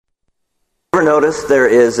Ever notice there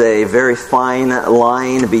is a very fine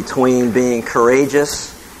line between being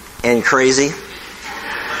courageous and crazy?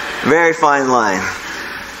 Very fine line.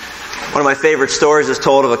 One of my favorite stories is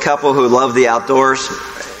told of a couple who loved the outdoors.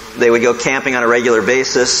 They would go camping on a regular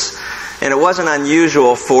basis, and it wasn't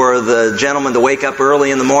unusual for the gentleman to wake up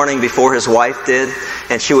early in the morning before his wife did,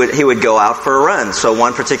 and he would go out for a run. So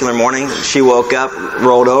one particular morning, she woke up,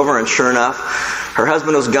 rolled over, and sure enough, her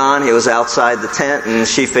husband was gone. He was outside the tent, and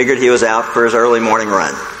she figured he was out for his early morning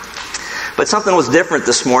run. But something was different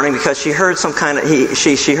this morning because she heard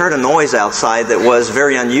she heard a noise outside that was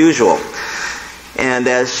very unusual. And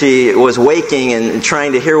as she was waking and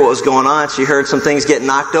trying to hear what was going on, she heard some things get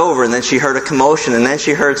knocked over, and then she heard a commotion, and then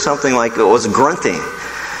she heard something like it was grunting.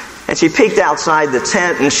 And she peeked outside the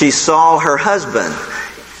tent, and she saw her husband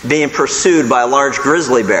being pursued by a large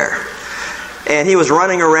grizzly bear. And he was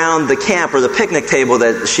running around the camp or the picnic table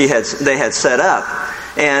that they had set up.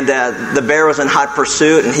 And the bear was in hot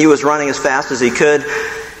pursuit, and he was running as fast as he could.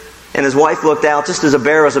 And his wife looked out just as the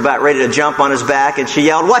bear was about ready to jump on his back, and she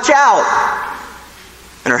yelled, "Watch out!"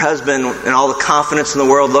 And her husband, in all the confidence in the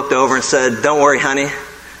world, looked over and said, "Don't worry, honey,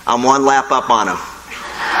 I'm one lap up on him."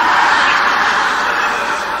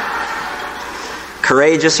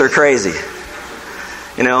 Courageous or crazy?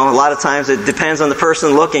 You know, a lot of times it depends on the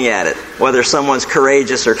person looking at it, whether someone's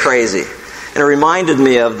courageous or crazy. And it reminded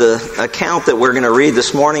me of the account that we're going to read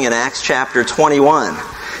this morning in Acts chapter 21.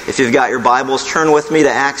 If you've got your Bibles, turn with me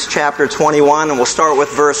to Acts chapter 21, and we'll start with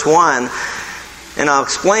verse 1. And I'll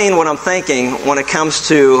explain what I'm thinking when it comes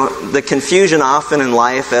to the confusion often in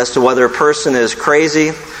life as to whether a person is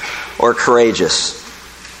crazy or courageous.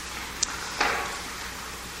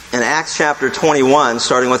 In Acts chapter 21,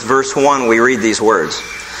 starting with verse 1, we read these words.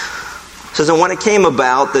 It says, "And when it came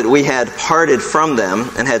about that we had parted from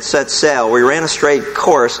them and had set sail, we ran a straight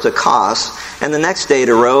course to Kos, and the next day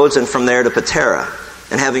to Rhodes, and from there to Patara.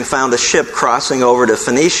 And having found a ship crossing over to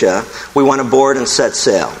Phoenicia, we went aboard and set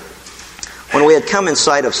sail. When we had come in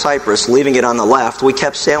sight of Cyprus, leaving it on the left, we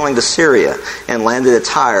kept sailing to Syria and landed at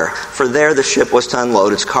Tyre, for there the ship was to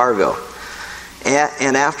unload its cargo.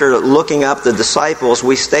 And after looking up the disciples,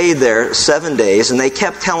 we stayed there 7 days, and they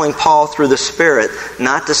kept telling Paul through the Spirit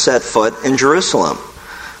not to set foot in Jerusalem.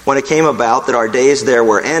 When it came about that our days there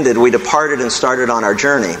were ended, we departed and started on our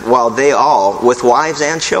journey, while they all, with wives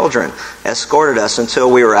and children, escorted us until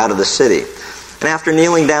we were out of the city. And after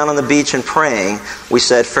kneeling down on the beach and praying, we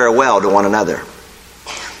said farewell to one another.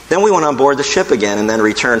 Then we went on board the ship again and then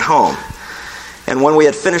returned home. And when we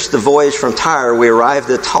had finished the voyage from Tyre, we arrived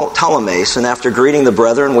at Ptolemais, and after greeting the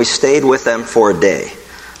brethren, we stayed with them for a day.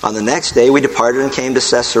 On the next day we departed and came to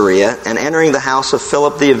Caesarea, and entering the house of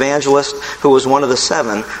Philip the evangelist, who was one of the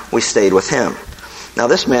 7, we stayed with him. Now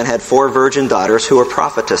this man had 4 virgin daughters who were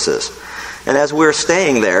prophetesses. And as we were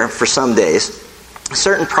staying there for some days, a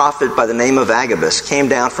certain prophet by the name of Agabus came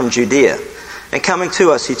down from Judea. And coming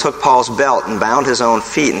to us, he took Paul's belt and bound his own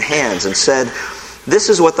feet and hands and said, "This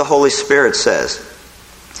is what the Holy Spirit says.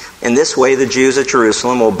 In this way the Jews at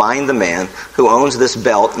Jerusalem will bind the man who owns this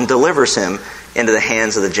belt and delivers him into the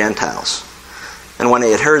hands of the Gentiles." And when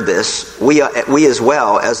he had heard this, we as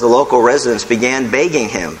well as the local residents began begging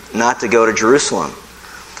him not to go to Jerusalem.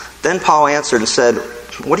 Then Paul answered and said,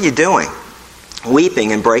 "What are you doing?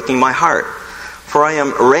 Weeping and breaking my heart. For I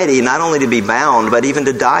am ready not only to be bound, but even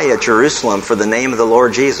to die at Jerusalem for the name of the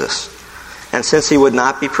Lord Jesus." And since he would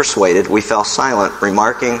not be persuaded, we fell silent,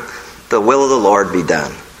 remarking, "The will of the Lord be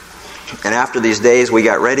done." And after these days we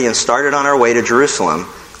got ready and started on our way to Jerusalem,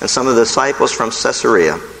 and some of the disciples from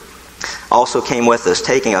Caesarea also came with us,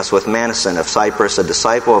 taking us with Manason of Cyprus, a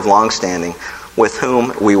disciple of long standing, with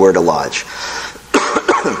whom we were to lodge.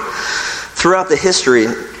 Throughout the history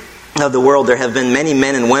of the world, there have been many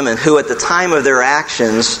men and women who at the time of their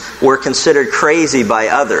actions were considered crazy by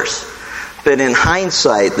others. But in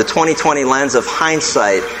hindsight, the 20/20 lens of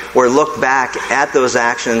hindsight, were looked back at those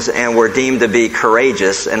actions and were deemed to be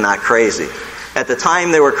courageous and not crazy. At the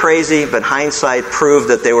time they were crazy, but hindsight proved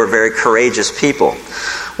that they were very courageous people.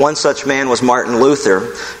 One such man was Martin Luther,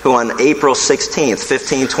 who on April 16th,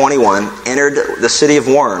 1521, entered the city of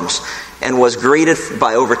Worms and was greeted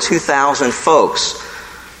by over 2,000 folks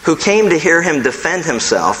who came to hear him defend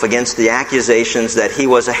himself against the accusations that he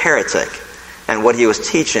was a heretic, and what he was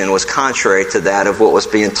teaching was contrary to that of what was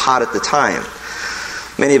being taught at the time.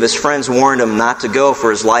 Many of his friends warned him not to go, for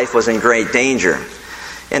his life was in great danger.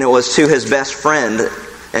 And it was to his best friend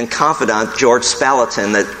and confidant, George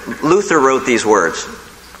Spalatin, that Luther wrote these words.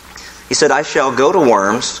 He said, "I shall go to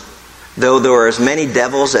Worms, though there are as many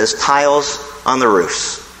devils as tiles on the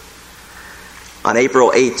roofs." On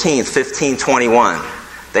April 18th, 1521,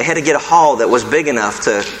 They had to get a hall that was big enough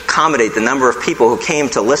to accommodate the number of people who came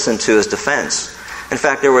to listen to his defense. In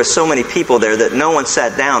fact, there were so many people there that no one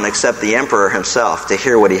sat down except the emperor himself to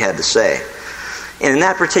hear what he had to say. And in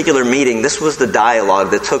that particular meeting, this was the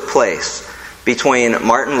dialogue that took place between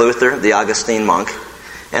Martin Luther, the Augustine monk,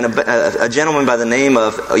 and a gentleman by the name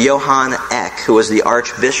of Johann Eck, who was the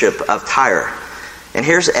Archbishop of Tyre. And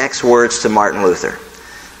here's Eck's words to Martin Luther.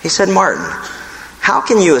 He said, "Martin, how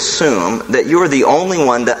can you assume that you are the only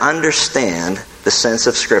one to understand the sense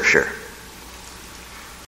of Scripture?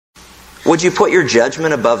 Would you put your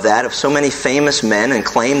judgment above that of so many famous men and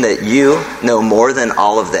claim that you know more than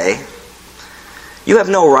all of they? You have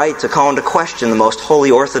no right to call into question the most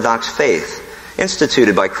holy Orthodox faith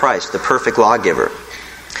instituted by Christ, the perfect lawgiver,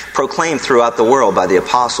 proclaimed throughout the world by the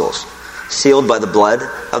apostles, sealed by the blood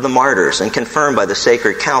of the martyrs, and confirmed by the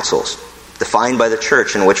sacred councils, defined by the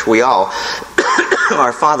church in which we all,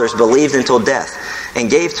 our fathers, believed until death,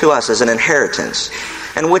 and gave to us as an inheritance,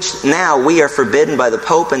 and which now we are forbidden by the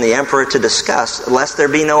Pope and the Emperor to discuss, lest there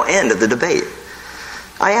be no end of the debate.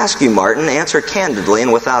 I ask you, Martin, answer candidly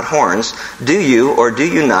and without horns, do you or do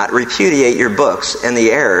you not repudiate your books and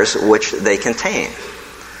the errors which they contain?"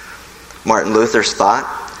 Martin Luther's thought,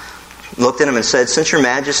 looked at him and said, "Since your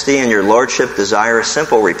majesty and your lordship desire a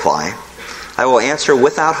simple reply, I will answer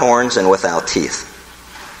without horns and without teeth.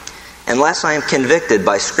 Unless I am convicted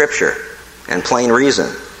by Scripture and plain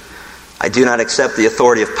reason, I do not accept the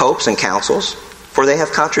authority of popes and councils, for they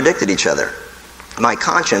have contradicted each other. My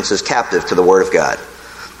conscience is captive to the Word of God.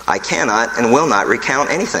 I cannot and will not recount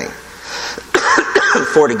anything.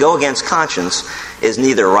 For to go against conscience is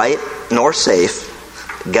neither right nor safe.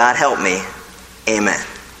 God help me. Amen."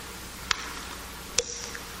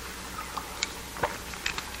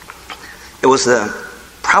 It was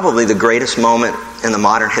probably the greatest moment in the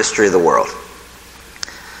modern history of the world.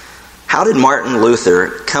 How did Martin Luther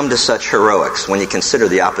come to such heroics when you consider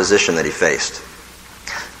the opposition that he faced?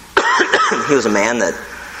 He was a man that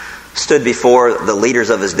stood before the leaders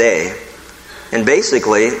of his day, and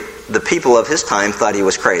basically the people of his time thought he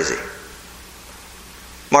was crazy.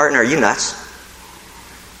 "Martin, are you nuts?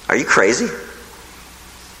 Are you crazy?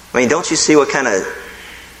 I mean, don't you see what kind of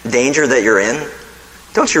danger that you're in?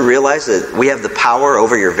 Don't you realize that we have the power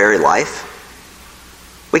over your very life?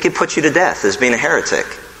 We could put you to death as being a heretic.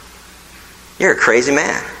 You're a crazy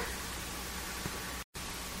man."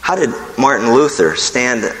 How did Martin Luther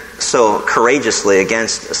stand so courageously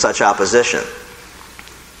against such opposition?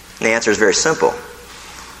 And the answer is very simple.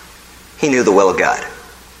 He knew the will of God.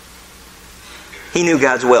 He knew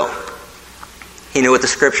God's will. He knew what the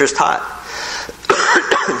Scriptures taught.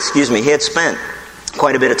 Excuse me. He had spent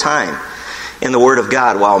quite a bit of time in the Word of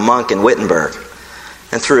God while a monk in Wittenberg,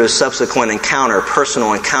 and through his subsequent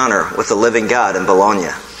personal encounter with the living God in Bologna.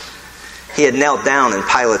 He had knelt down in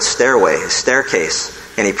Pilate's staircase,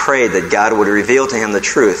 and he prayed that God would reveal to him the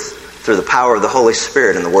truth through the power of the Holy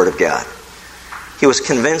Spirit and the Word of God. He was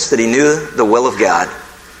convinced that he knew the will of God,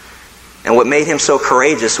 and what made him so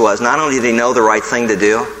courageous was not only did he know the right thing to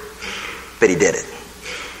do, but he did it.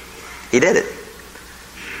 He did it.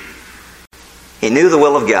 He knew the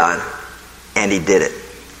will of God, and he did it.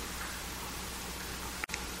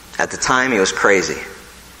 At the time, he was crazy.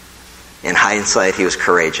 In hindsight, he was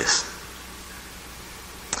courageous.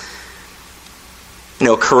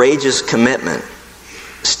 Courageous commitment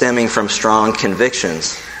stemming from strong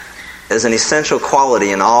convictions is an essential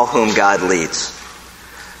quality in all whom God leads.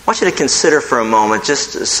 I want you to consider for a moment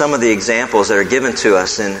just some of the examples that are given to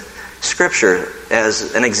us in Scripture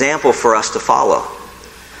as an example for us to follow.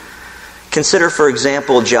 Consider, for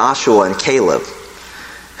example, Joshua and Caleb,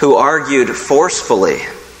 who argued forcefully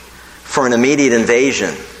for an immediate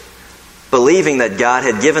invasion, believing that God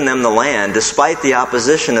had given them the land despite the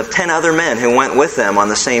opposition of 10 other men who went with them on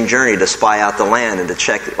the same journey to spy out the land and to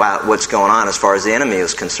check out what's going on as far as the enemy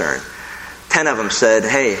was concerned. 10 of them said,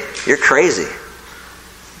 "Hey, you're crazy.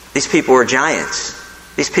 These people are giants.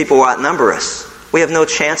 These people will outnumber us. We have no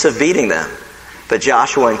chance of beating them." But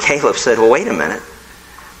Joshua and Caleb said, "Well, wait a minute.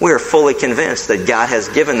 We are fully convinced that God has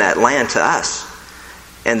given that land to us,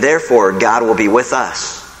 and therefore God will be with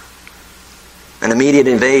us." An immediate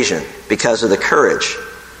invasion because of the courage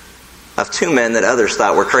of 2 men that others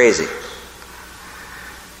thought were crazy.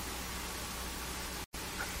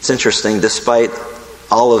 It's interesting, despite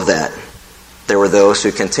all of that, there were those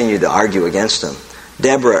who continued to argue against him.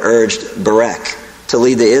 Deborah urged Barak to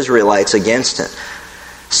lead the Israelites against him.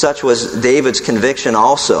 Such was David's conviction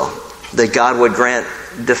also, that God would grant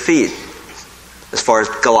defeat as far as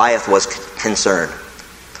Goliath was concerned.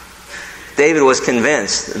 David was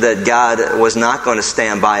convinced that God was not going to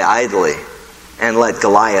stand by idly and let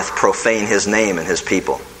Goliath profane his name and his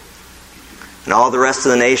people. And all the rest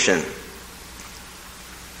of the nation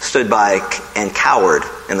stood by and cowered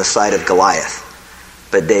in the sight of Goliath,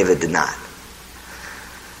 but David did not.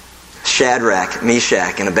 Shadrach,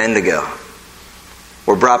 Meshach, and Abednego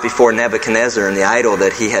were brought before Nebuchadnezzar and the idol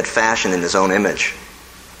that he had fashioned in his own image,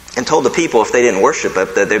 and told the people if they didn't worship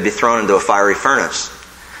it, that they'd be thrown into a fiery furnace.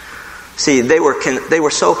 See, they were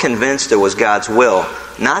so convinced it was God's will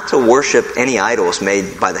not to worship any idols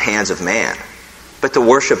made by the hands of man, but to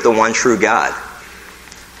worship the one true God,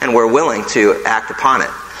 and were willing to act upon it,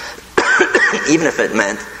 even if it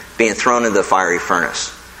meant being thrown into the fiery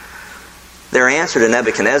furnace. Their answer to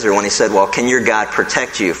Nebuchadnezzar when he said, well, can your God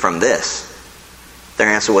protect you from this? Their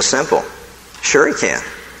answer was simple. Sure he can.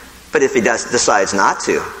 But if he decides not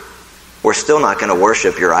to, we're still not going to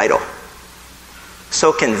worship your idol.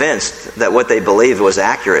 So convinced that what they believed was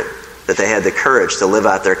accurate, that they had the courage to live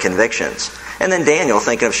out their convictions. And then Daniel,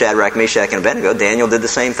 thinking of Shadrach, Meshach, and Abednego, Daniel did the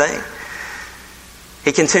same thing.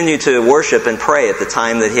 He continued to worship and pray at the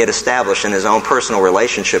time that he had established in his own personal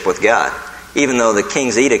relationship with God, even though the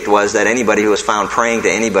king's edict was that anybody who was found praying to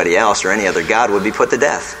anybody else or any other god would be put to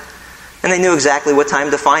death. And they knew exactly what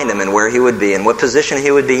time to find him and where he would be and what position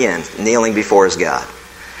he would be in, kneeling before his God.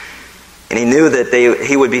 And he knew that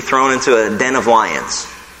he would be thrown into a den of lions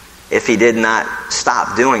if he did not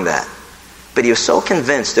stop doing that. But he was so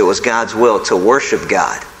convinced it was God's will to worship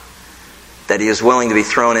God that he was willing to be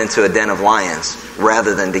thrown into a den of lions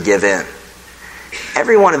rather than to give in.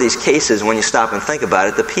 Every one of these cases, when you stop and think about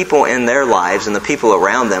it, the people in their lives and the people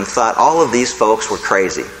around them thought all of these folks were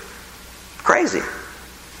crazy. Crazy.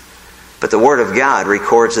 But the Word of God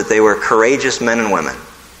records that they were courageous men and women.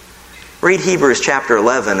 Read Hebrews chapter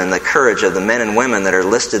 11 and the courage of the men and women that are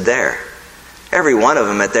listed there. Every one of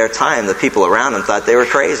them at their time, the people around them thought they were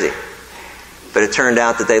crazy. But it turned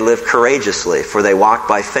out that they lived courageously, for they walked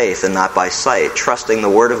by faith and not by sight, trusting the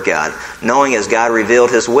Word of God, knowing as God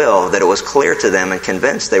revealed His will that it was clear to them and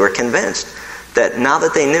convinced. They were convinced that now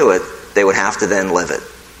that they knew it, they would have to then live it.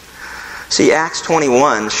 See, Acts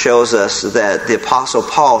 21 shows us that the Apostle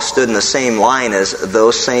Paul stood in the same line as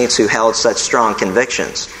those saints who held such strong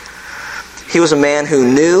convictions. He was a man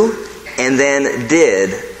who knew and then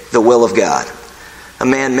did the will of God. A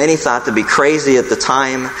man many thought to be crazy at the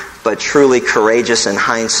time, but truly courageous in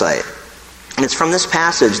hindsight. And it's from this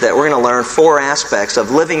passage that we're going to learn 4 aspects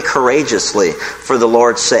of living courageously for the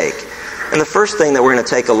Lord's sake. And the first thing that we're going to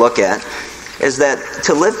take a look at is that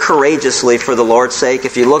to live courageously for the Lord's sake,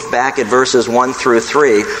 if you look back at verses 1 through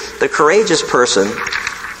 3, the courageous person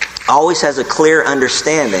always has a clear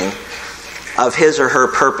understanding of his or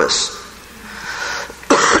her purpose.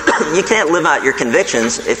 You can't live out your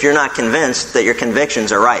convictions if you're not convinced that your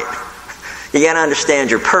convictions are right. You got to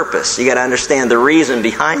understand your purpose. You got to understand the reason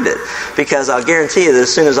behind it. Because I'll guarantee you that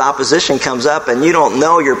as soon as opposition comes up and you don't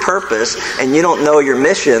know your purpose and you don't know your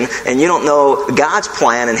mission and you don't know God's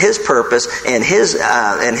plan and His purpose and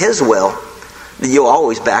His will, you'll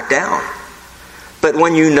always back down. But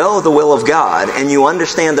when you know the will of God and you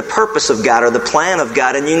understand the purpose of God or the plan of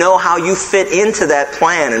God and you know how you fit into that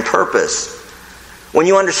plan and purpose, when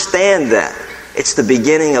you understand that, it's the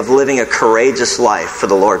beginning of living a courageous life for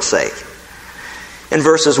the Lord's sake. In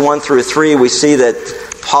verses 1 through 3, we see that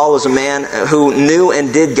Paul was a man who knew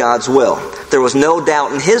and did God's will. There was no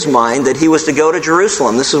doubt in his mind that he was to go to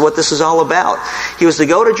Jerusalem. This is what this is all about. He was to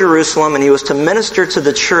go to Jerusalem and he was to minister to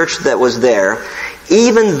the church that was there,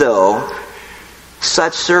 even though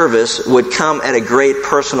such service would come at a great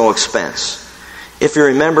personal expense. If you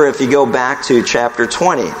remember, if you go back to chapter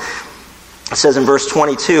 20, it says in verse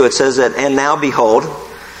 22, it says that, "And now behold,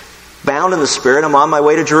 bound in the Spirit, I'm on my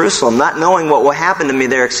way to Jerusalem, not knowing what will happen to me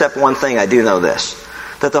there, except one thing, I do know this,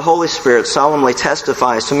 that the Holy Spirit solemnly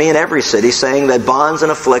testifies to me in every city, saying that bonds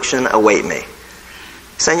and affliction await me."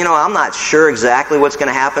 Saying, I'm not sure exactly what's going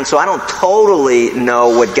to happen, so I don't totally know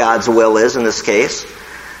what God's will is in this case.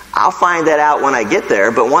 I'll find that out when I get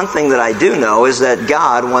there, but one thing that I do know is that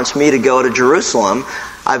God wants me to go to Jerusalem.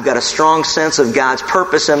 I've got a strong sense of God's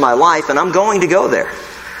purpose in my life, and I'm going to go there.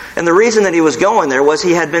 And the reason that he was going there was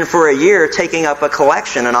he had been for a year taking up a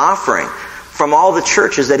collection, an offering, from all the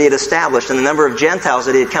churches that he had established and the number of Gentiles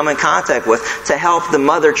that he had come in contact with to help the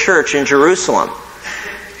mother church in Jerusalem.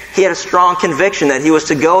 He had a strong conviction that he was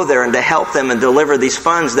to go there and to help them and deliver these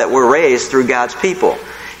funds that were raised through God's people.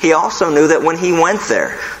 He also knew that when he went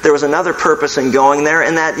there was another purpose in going there,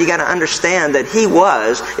 and that you got to understand that he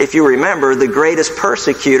was, if you remember, the greatest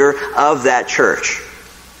persecutor of that church.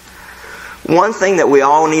 One thing that we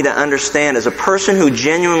all need to understand is a person who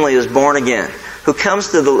genuinely is born again, who comes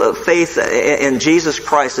to the faith in Jesus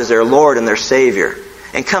Christ as their Lord and their Savior,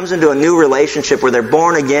 and comes into a new relationship where they're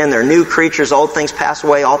born again, they're new creatures, old things pass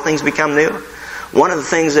away, all things become new, one of the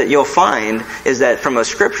things that you'll find is that from a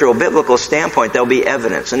scriptural, biblical standpoint, there'll be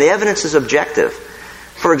evidence. And the evidence is objective.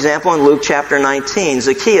 For example, in Luke chapter 19,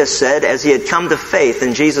 Zacchaeus said, as he had come to faith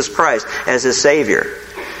in Jesus Christ as his Savior,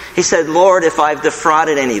 he said, Lord, if I've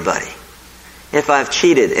defrauded anybody, if I've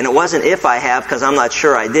cheated, and it wasn't if I have because I'm not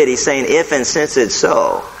sure I did. He's saying if and since it's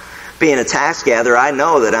so. Being a tax gatherer, I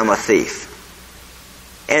know that I'm a thief.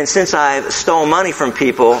 And since I've stolen money from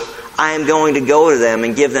people, I am going to go to them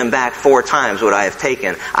and give them back 4 times what I have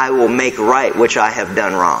taken. I will make right which I have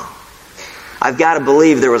done wrong. I've got to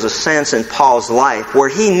believe there was a sense in Paul's life where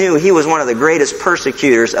he knew he was one of the greatest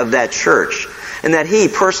persecutors of that church, and that he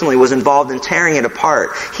personally was involved in tearing it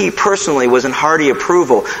apart. He personally was in hearty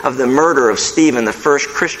approval of the murder of Stephen, the first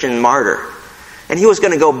Christian martyr. And he was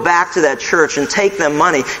going to go back to that church and take them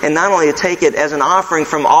money, and not only to take it as an offering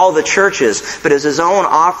from all the churches, but as his own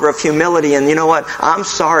offer of humility. And you know what? I'm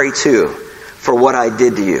sorry too for what I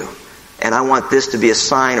did to you. And I want this to be a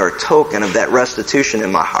sign or a token of that restitution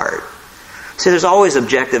in my heart. See, there's always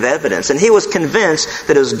objective evidence. And he was convinced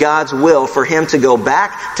that it was God's will for him to go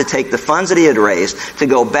back to take the funds that he had raised, to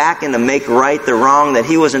go back and to make right the wrong that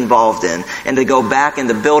he was involved in, and to go back and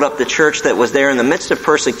to build up the church that was there in the midst of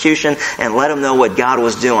persecution and let them know what God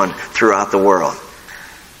was doing throughout the world.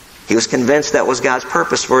 He was convinced that was God's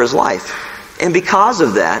purpose for his life. And because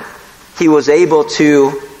of that, he was able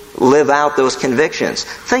to live out those convictions.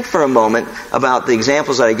 Think for a moment about the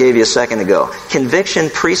examples that I gave you a second ago. Conviction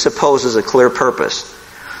presupposes a clear purpose.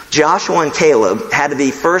 Joshua and Caleb had to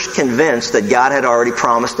be first convinced that God had already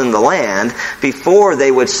promised them the land before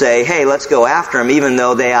they would say, hey, let's go after him, even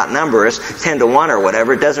though they outnumber us 10-1 or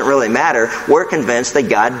whatever. It doesn't really matter. We're convinced that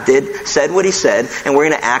God said what he said, and we're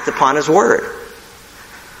going to act upon his word.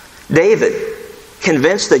 David,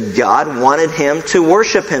 convinced that God wanted him to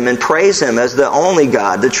worship him and praise him as the only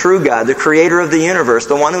God, the true God, the creator of the universe,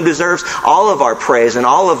 the one who deserves all of our praise and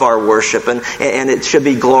all of our worship, and it should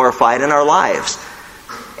be glorified in our lives.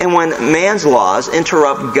 And when man's laws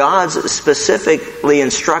interrupt God's specifically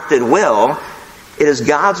instructed will, it is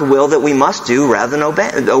God's will that we must do rather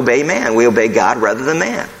than obey man. We obey God rather than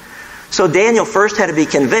man. So Daniel first had to be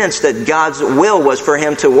convinced that God's will was for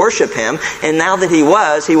him to worship him, and now that he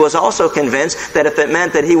was also convinced that if it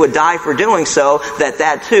meant that he would die for doing so,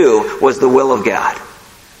 that too was the will of God.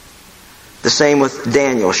 The same with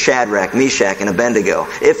Daniel, Shadrach, Meshach, and Abednego.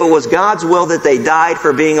 If it was God's will that they died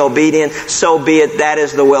for being obedient, so be it. That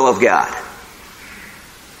is the will of God.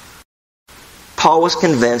 Paul was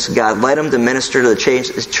convinced God led him to minister to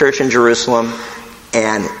the church in Jerusalem,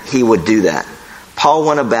 and he would do that. Paul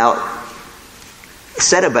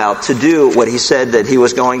set about to do what he said that he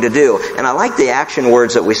was going to do. And I like the action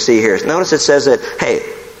words that we see here. Notice it says that, hey,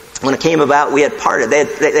 when it came about, we had parted.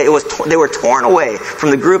 They were torn away from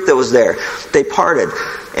the group that was there. They parted.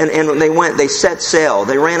 And they set sail.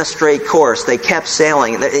 They ran a straight course. They kept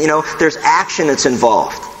sailing. You know, there's action that's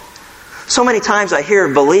involved. So many times I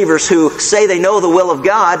hear believers who say they know the will of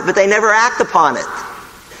God, but they never act upon it.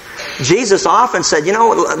 Jesus often said,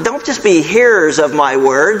 don't just be hearers of my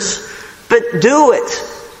words, but do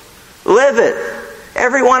it. Live it.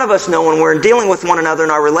 Every one of us know when we're dealing with one another in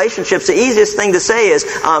our relationships, the easiest thing to say is,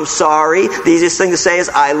 I'm sorry. The easiest thing to say is,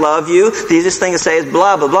 I love you. The easiest thing to say is,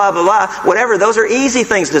 blah, blah, blah, blah, blah. Whatever. Those are easy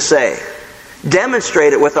things to say.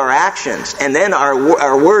 Demonstrate it with our actions, and then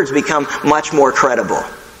our words become much more credible.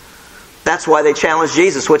 That's why they challenged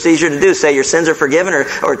Jesus. What's easier to do? Say your sins are forgiven,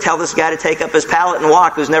 or tell this guy to take up his pallet and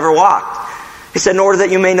walk who's never walked. He said, in order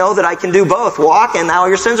that you may know that I can do both. Walk, and now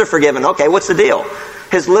your sins are forgiven. Okay, what's the deal?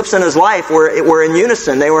 His lips and his life were in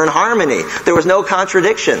unison. They were in harmony. There was no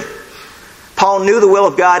contradiction. Paul knew the will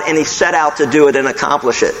of God, and he set out to do it and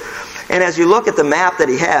accomplish it. And as you look at the map that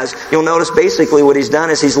he has, you'll notice basically what he's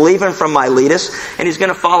done is he's leaving from Miletus, and he's going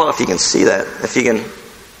to follow, if you can see that.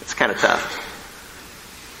 It's kind of tough.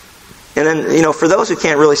 And then, for those who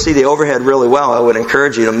can't really see the overhead really well, I would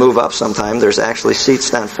encourage you to move up sometime. There's actually seats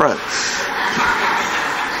down front.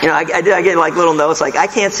 I get like little notes like, I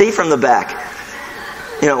can't see from the back.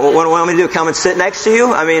 What do you want me to do? Come and sit next to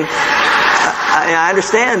you? I mean, I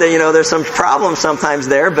understand that, there's some problems sometimes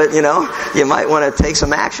there, but, you might want to take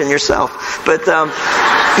some action yourself. But,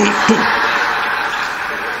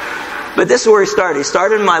 But this is where he started. He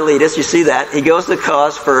started in Miletus. You see that. He goes to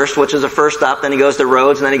Cos first, which is the first stop. Then he goes to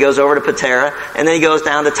Rhodes. And then he goes over to Patara. And then he goes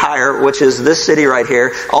down to Tyre, which is this city right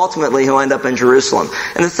here. Ultimately, he'll end up in Jerusalem.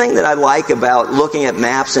 And the thing that I like about looking at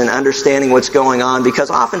maps and understanding what's going on,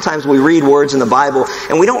 because oftentimes we read words in the Bible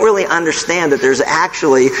and we don't really understand that there's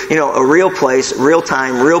actually, a real place, real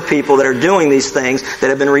time, real people that are doing these things that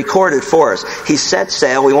have been recorded for us. He set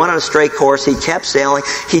sail. We went on a straight course. He kept sailing.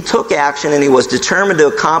 He took action and he was determined to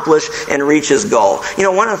accomplish and reach his goal.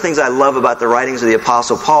 One of the things I love about the writings of the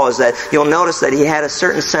Apostle Paul is that you'll notice that he had a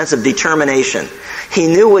certain sense of determination. He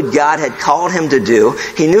knew what God had called him to do.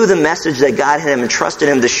 He knew the message that God had entrusted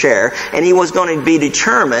him to share, and he was going to be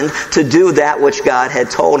determined to do that which God had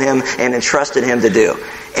told him and entrusted him to do.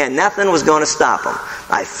 And nothing was going to stop him.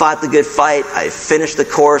 I fought the good fight. I finished the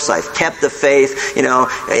course. I've kept the faith.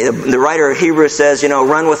 The writer of Hebrews says,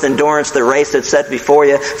 run with endurance the race that's set before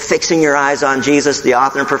you, fixing your eyes on Jesus, the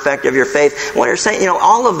author and perfecter of your faith. What they're saying,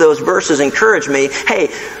 all of those verses encourage me,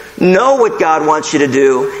 hey, know what God wants you to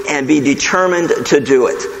do and be determined to do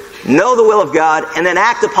it. Know the will of God and then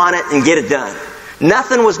act upon it and get it done.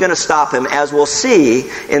 Nothing was going to stop him, as we'll see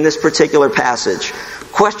in this particular passage.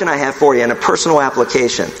 Question I have for you in a personal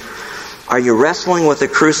application. Are you wrestling with a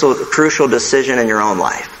crucial decision in your own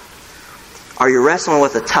life? Are you wrestling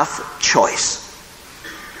with a tough choice?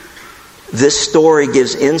 This story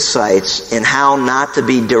gives insights in how not to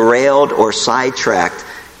be derailed or sidetracked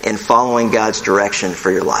in following God's direction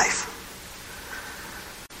for your life.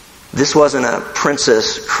 This wasn't a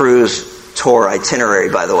Princess Cruise tour itinerary,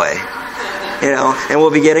 by the way. And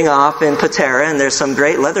we'll be getting off in Patara, and there's some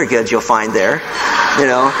great leather goods you'll find there.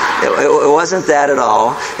 It wasn't that at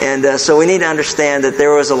all. And so we need to understand that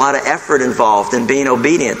there was a lot of effort involved in being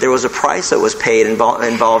obedient. There was a price that was paid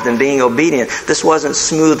involved in being obedient. This wasn't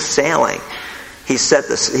smooth sailing. He set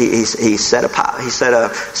about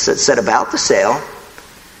the sail,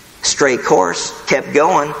 straight course, kept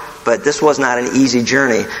going, but this was not an easy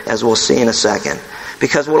journey, as we'll see in a second.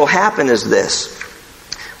 Because what will happen is this.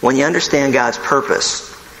 When you understand God's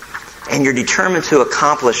purpose and you're determined to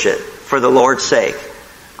accomplish it for the Lord's sake,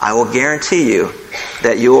 I will guarantee you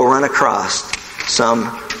that you will run across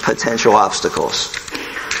some potential obstacles.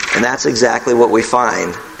 And that's exactly what we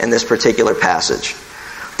find in this particular passage.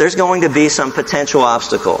 There's going to be some potential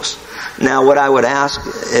obstacles. Now, what I would ask,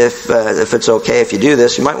 if it's okay if you do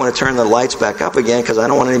this, you might want to turn the lights back up again, because I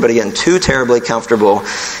don't want anybody getting too terribly comfortable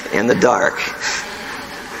in the dark.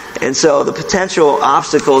 And so the potential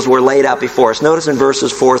obstacles were laid out before us. Notice in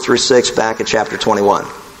verses 4 through 6 back at chapter 21. It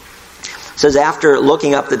says, after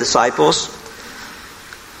looking up the disciples,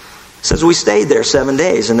 it says, we stayed there 7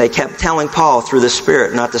 days, and they kept telling Paul through the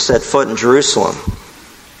Spirit not to set foot in Jerusalem.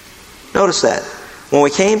 Notice that. When we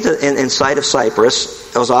came in sight of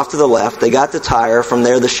Cyprus, it was off to the left. They got to Tyre. From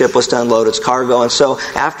there, the ship was to unload its cargo. And so,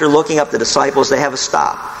 after looking up the disciples, they have a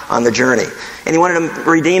stop on the journey. And he wanted to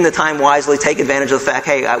redeem the time wisely, take advantage of the fact,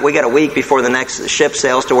 hey, we got a week before the next ship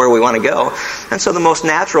sails to where we want to go. And so the most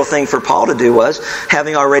natural thing for Paul to do was,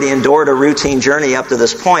 having already endured a routine journey up to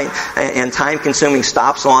this point and time-consuming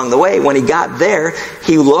stops along the way, when he got there,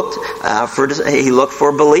 he looked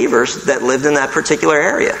for believers that lived in that particular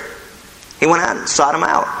area. He went out and sought them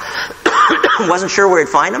out. Wasn't sure where he'd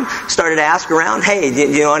find them. Started to ask around, hey,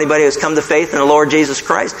 do you know anybody who's come to faith in the Lord Jesus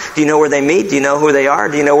Christ? Do you know where they meet? Do you know who they are?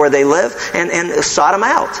 Do you know where they live? And sought them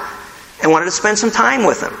out. And wanted to spend some time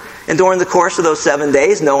with them. And during the course of those 7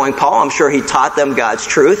 days, knowing Paul, I'm sure he taught them God's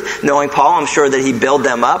truth. Knowing Paul, I'm sure that he built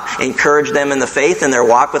them up, encouraged them in the faith and their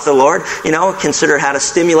walk with the Lord. Consider how to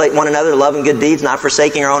stimulate one another, love and good deeds, not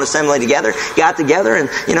forsaking our own assembly together. Got together and,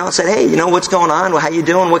 said, hey, what's going on? How you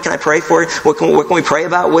doing? What can I pray for you? What can we pray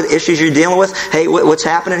about? What issues you're dealing with? Hey, what's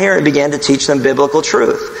happening here? And began to teach them biblical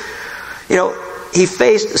truth. He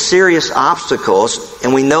faced serious obstacles,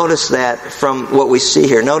 and we notice that from what we see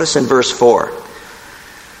here. Notice in verse 4.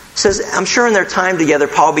 It says, I'm sure in their time together,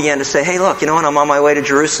 Paul began to say, hey, look, I'm on my way to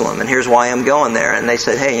Jerusalem, and here's why I'm going there. And they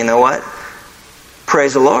said, hey, you know what?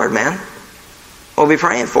 Praise the Lord, man. We'll be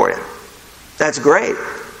praying for you. That's great.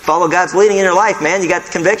 Follow God's leading in your life, man. You got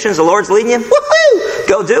the convictions, the Lord's leading you. Woohoo!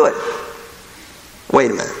 Go do it.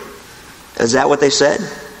 Wait a minute. Is that what they said?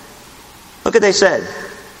 Look what they said.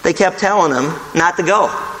 They kept telling them not to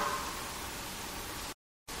go.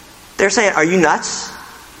 They're saying, are you nuts?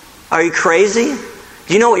 Are you crazy?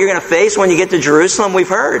 Do you know what you're going to face when you get to Jerusalem? We've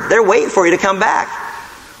heard. They're waiting for you to come back.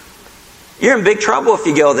 You're in big trouble if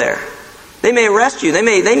you go there. They may arrest you. They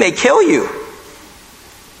may kill you.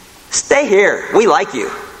 Stay here. We like you.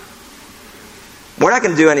 We're not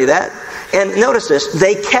going to do any of that. And notice this.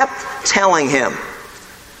 They kept telling him.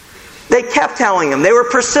 They kept telling him. They were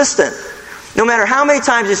persistent. No matter how many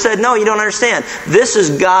times he said, no, you don't understand. This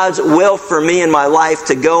is God's will for me in my life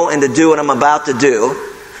to go and to do what I'm about to do.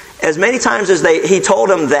 As many times as he told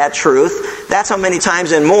them that truth, that's how many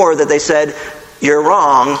times and more that they said, you're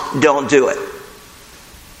wrong, don't do it.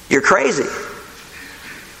 You're crazy.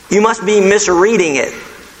 You must be misreading it.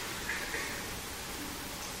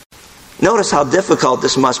 Notice how difficult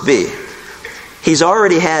this must be. He's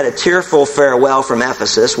already had a tearful farewell from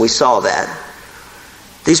Ephesus. We saw that.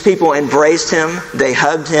 These people embraced him. They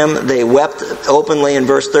hugged him. They wept openly in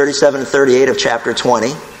verse 37 and 38 of chapter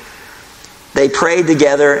 20. They prayed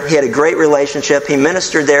together. He had a great relationship. He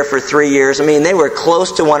ministered there for 3 years. I mean, they were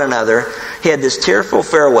close to one another. He had this tearful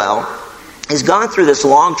farewell. He's gone through this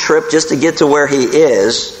long trip just to get to where he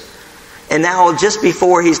is. And now, just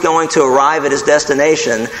before he's going to arrive at his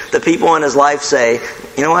destination, the people in his life say,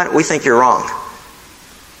 you know what? We think you're wrong.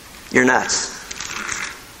 You're nuts.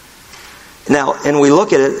 Now, and we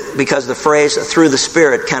look at it because the phrase, through the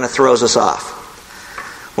Spirit, kind of throws us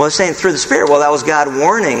off. Well, it's saying through the Spirit. Well, that was God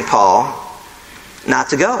warning Paul not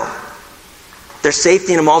to go. There's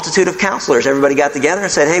safety in a multitude of counselors. Everybody got together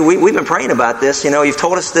and said, hey, we've been praying about this. You know, you've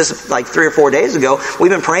told us this like 3 or 4 days ago.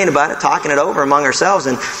 We've been praying about it, talking it over among ourselves.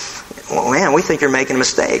 And, well, man, we think you're making a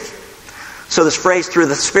mistake. So this phrase, through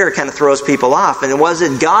the Spirit, kind of throws people off. And was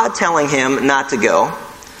it God telling him not to go?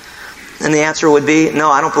 And the answer would be,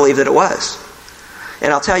 no, I don't believe that it was.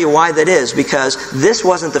 And I'll tell you why that is. Because this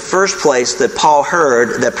wasn't the first place that Paul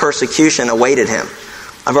heard that persecution awaited him.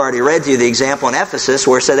 I've already read to you the example in Ephesus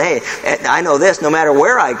where it said, hey, I know this, no matter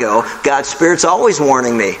where I go, God's Spirit's always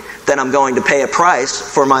warning me that I'm going to pay a price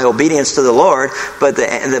for my obedience to the Lord. But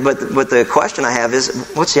the question I have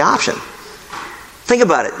is, what's the option? Think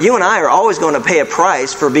about it. You and I are always going to pay a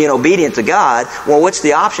price for being obedient to God. Well, what's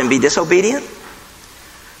the option? Be disobedient?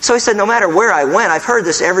 So he said, no matter where I went, I've heard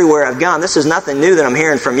this everywhere I've gone. This is nothing new that I'm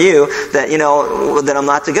hearing from you, that, that I'm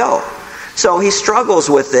not to go. So he struggles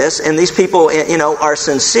with this, and these people, are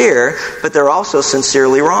sincere, but they're also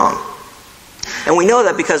sincerely wrong. And we know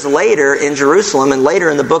that because later in Jerusalem and later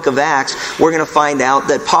in the book of Acts, we're going to find out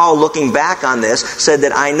that Paul, looking back on this, said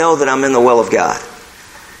that I know that I'm in the will of God.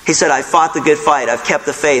 He said, I fought the good fight, I've kept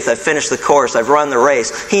the faith, I've finished the course, I've run the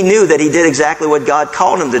race. He knew that he did exactly what God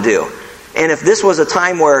called him to do. And if this was a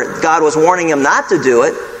time where God was warning him not to do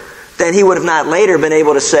it, then he would have not later been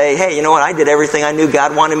able to say, hey, you know what, I did everything I knew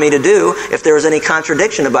God wanted me to do if there was any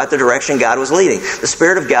contradiction about the direction God was leading. The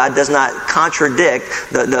Spirit of God does not contradict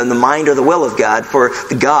the mind or the will of God, for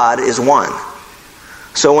God is one.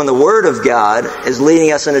 So when the Word of God is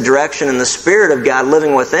leading us in a direction and the Spirit of God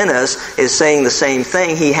living within us is saying the same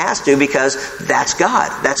thing, he has to, because that's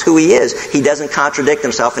God. That's who he is. He doesn't contradict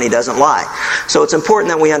himself and he doesn't lie. So it's important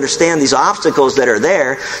that we understand these obstacles that are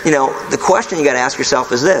there. The question you got to ask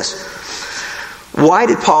yourself is this. Why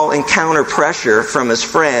did Paul encounter pressure from his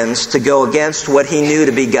friends to go against what he knew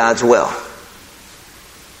to be God's will?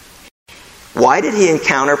 Why did he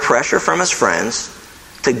encounter pressure from his friends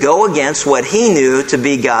to go against what he knew to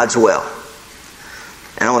be God's will?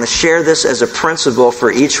 And I want to share this as a principle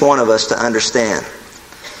for each one of us to understand.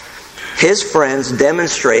 His friends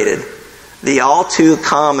demonstrated the all too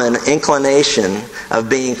common inclination of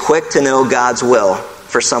being quick to know God's will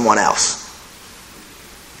for someone else.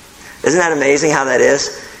 Isn't that amazing how that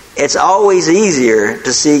is? It's always easier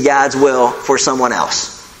to see God's will for someone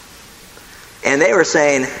else. And they were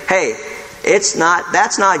saying, hey, that's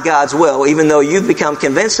not God's will, even though you've become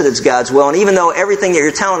convinced that it's God's will, and even though everything that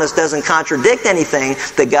you're telling us doesn't contradict anything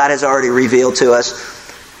that God has already revealed to us,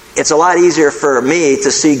 it's a lot easier for me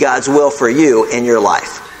to see God's will for you in your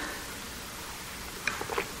life.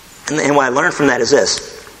 And what I learned from that is this.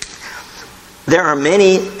 There are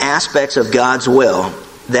many aspects of God's will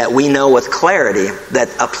that we know with clarity that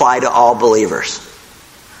apply to all believers.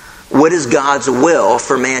 What is God's will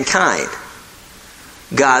for mankind?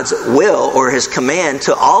 God's will, or his command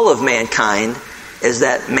to all of mankind, is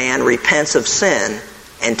that man repents of sin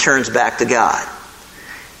and turns back to God.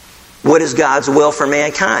 What is God's will for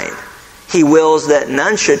mankind? He wills that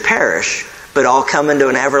none should perish, but all come into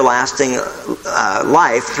an everlasting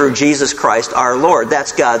life through Jesus Christ our Lord.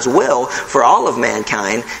 That's God's will for all of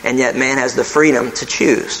mankind, and yet man has the freedom to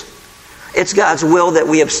choose. It's God's will that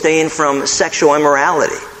we abstain from sexual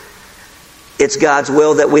immorality. It's God's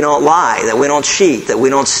will that we don't lie, that we don't cheat, that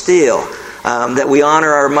we don't steal, that we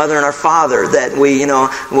honor our mother and our father, that we,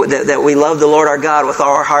 that we love the Lord our God with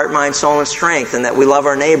all our heart, mind, soul, and strength, and that we love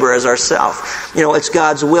our neighbor as ourselves. It's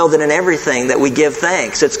God's will that in everything that we give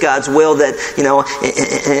thanks. It's God's will that,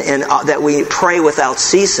 and that we pray without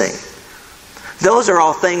ceasing. Those are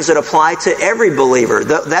all things that apply to every believer.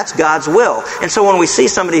 That's God's will. And so when we see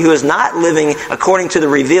somebody who is not living according to the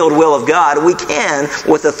revealed will of God, we can,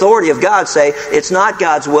 with authority of God, say, it's not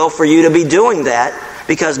God's will for you to be doing that,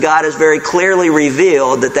 because God has very clearly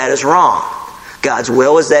revealed that that is wrong. God's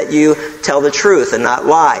will is that you tell the truth and not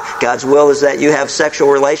lie. God's will is that you have sexual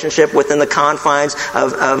relationship within the confines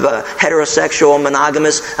of heterosexual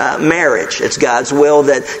monogamous marriage. It's God's will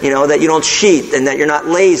that that you don't cheat and that you're not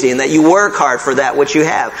lazy and that you work hard for that which you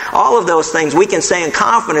have. All of those things we can say in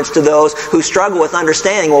confidence to those who struggle with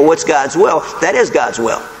understanding, well, what's God's will? That is God's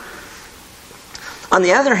will. On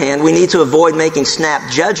the other hand, we need to avoid making snap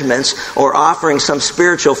judgments or offering some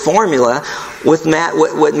spiritual formula with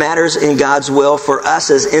what matters in God's will for us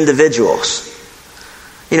as individuals.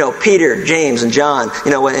 Peter, James, and John,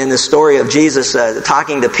 in the story of Jesus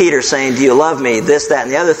talking to Peter saying, do you love me? This, that,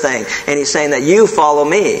 and the other thing. And he's saying that you follow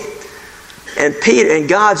me. And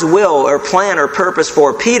God's will or plan or purpose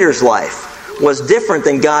for Peter's life was different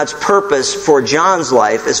than God's purpose for John's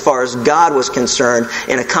life as far as God was concerned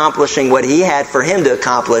in accomplishing what he had for him to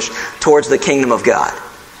accomplish towards the kingdom of God.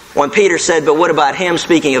 When Peter said, but what about him,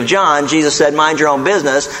 speaking of John, Jesus said, mind your own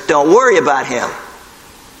business, don't worry about him.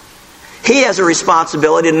 He has a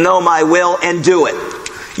responsibility to know my will and do it.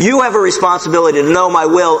 You have a responsibility to know my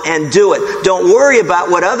will and do it. Don't worry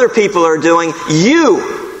about what other people are doing. You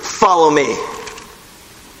follow me.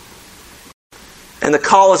 And the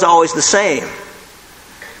call is always the same.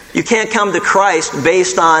 You can't come to Christ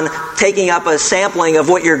based on taking up a sampling of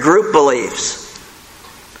what your group believes.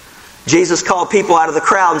 Jesus called people out of the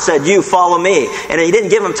crowd and said, you follow me. And he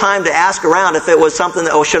didn't give them time to ask around if it was something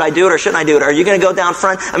that, should I do it or shouldn't I do it? Are you going to go down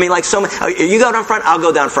front? You go down front, I'll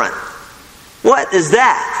go down front. What is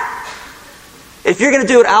that? If you're going to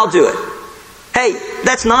do it, I'll do it. Hey,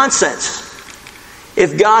 that's nonsense.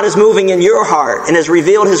 If God is moving in your heart and has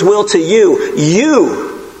revealed His will to you,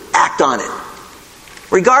 you act on it.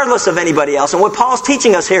 Regardless of anybody else. And what Paul's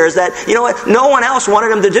teaching us here is that, no one else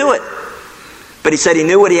wanted him to do it. But he said he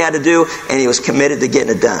knew what he had to do and he was committed to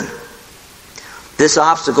getting it done. This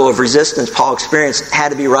obstacle of resistance Paul experienced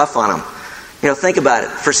had to be rough on him. Think about it.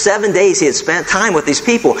 For 7 days he had spent time with these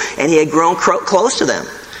people and he had grown close to them.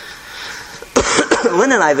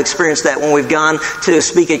 Lynn and I have experienced that when we've gone to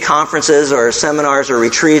speak at conferences or seminars or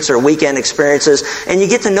retreats or weekend experiences, and you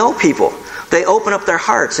get to know people. They open up their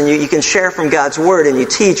hearts and you can share from God's Word and you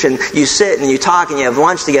teach and you sit and you talk and you have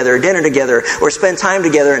lunch together or dinner together or spend time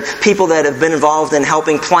together, and people that have been involved in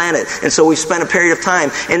helping plan it. And so we've spent a period of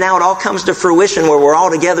time and now it all comes to fruition where we're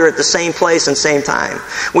all together at the same place and same time.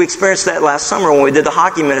 We experienced that last summer when we did the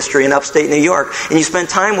hockey ministry in upstate New York, and you spend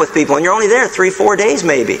time with people and you're only there 3-4 days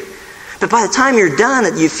maybe. But by the time you're done,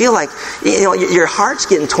 you feel like your heart's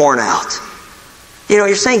getting torn out.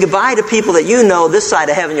 You're saying goodbye to people that this side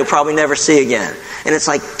of heaven you'll probably never see again. And it's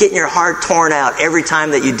like getting your heart torn out every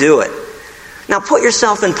time that you do it. Now put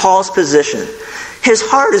yourself in Paul's position. His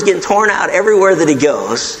heart is getting torn out everywhere that he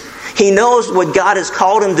goes. He knows what God has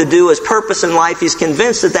called him to do, his purpose in life. He's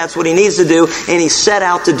convinced that that's what he needs to do, and he's set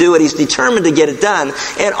out to do it. He's determined to get it done.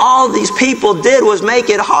 And all these people did was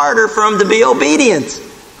make it harder for him to be obedient.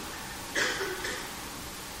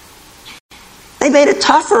 They made it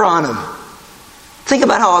tougher on him. Think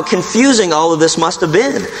about how confusing all of this must have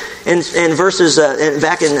been. In verses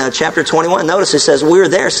back in chapter 21, notice it says, we were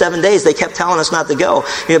there 7 days. They kept telling us not to go.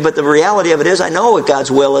 But the reality of it is, I know what God's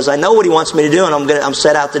will is. I know what He wants me to do, and I'm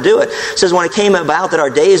set out to do it. It says, when it came about that our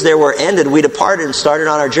days there were ended, we departed and started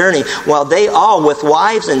on our journey, while they all, with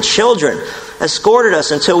wives and children, escorted us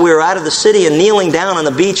until we were out of the city, and kneeling down on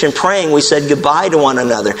the beach and praying, we said goodbye to one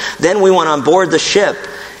another. Then we went on board the ship,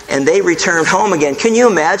 and they returned home again. Can you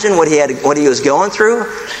imagine what he was going through?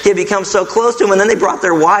 He had become so close to him, and then they brought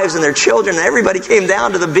their wives and their children, and everybody came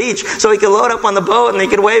down to the beach so he could load up on the boat and he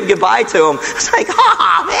could wave goodbye to them. It's like,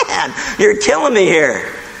 man, you're killing me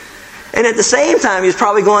here. And at the same time, he's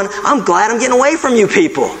probably going, I'm glad I'm getting away from you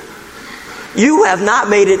people. You have not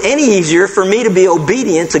made it any easier for me to be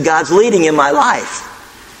obedient to God's leading in my life.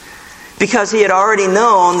 Because he had already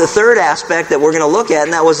known the third aspect that we're going to look at,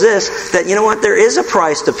 and that was this, that there is a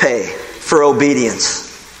price to pay for obedience.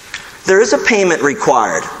 There is a payment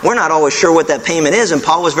required. We're not always sure what that payment is, and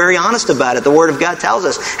Paul was very honest about it. The Word of God tells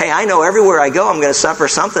us, hey, I know everywhere I go I'm going to suffer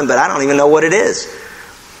something, but I don't even know what it is.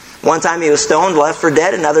 One time he was stoned, left for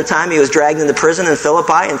dead. Another time he was dragged into prison in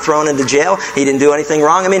Philippi and thrown into jail. He didn't do anything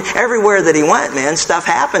wrong. Everywhere that he went, man, stuff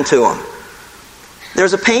happened to him.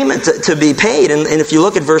 There's a payment to be paid. And if you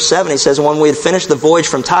look at verse 7, he says, when we had finished the voyage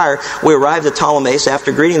from Tyre, we arrived at Ptolemais.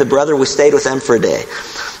 After greeting the brother, we stayed with them for a day.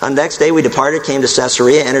 On the next day, we departed, came to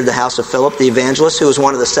Caesarea, entered the house of Philip, the evangelist, who was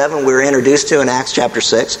one of the 7 we were introduced to in Acts chapter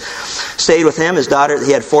 6. Stayed with him. His daughter,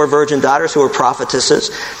 he had 4 virgin daughters who were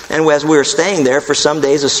prophetesses. And as we were staying there for some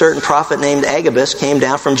days, a certain prophet named Agabus came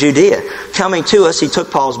down from Judea. Coming to us, he took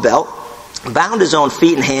Paul's belt, bound his own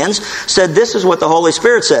feet and hands, said, "This is what the Holy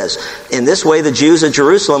Spirit says. In this way the Jews at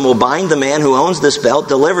Jerusalem will bind the man who owns this belt,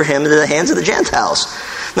 deliver him into the hands of the Gentiles."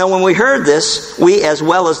 Now when we heard this, we as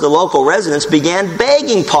well as the local residents began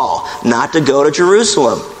begging Paul not to go to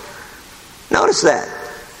Jerusalem. Notice that.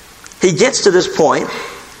 He gets to this point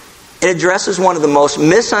and addresses one of the most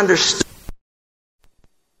misunderstood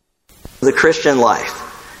of the Christian life.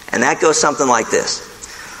 And that goes something like this.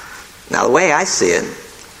 Now the way I see it,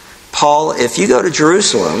 Paul, if you go to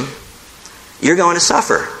Jerusalem, you're going to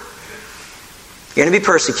suffer. You're going to be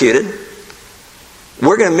persecuted.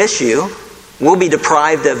 We're going to miss you. We'll be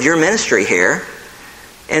deprived of your ministry here.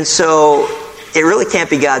 And so it really can't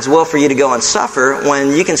be God's will for you to go and suffer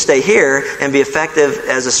when you can stay here and be effective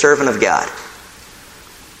as a servant of God.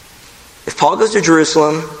 If Paul goes to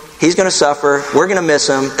Jerusalem, he's going to suffer. We're going to miss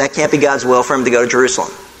him. That can't be God's will for him to go to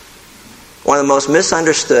Jerusalem. One of the most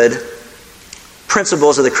misunderstood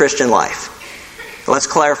principles of the Christian life. Let's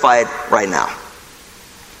clarify it right now.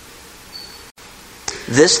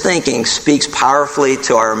 This thinking speaks powerfully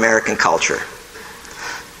to our American culture.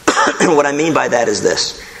 And what I mean by that is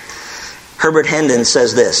this. Herbert Hendon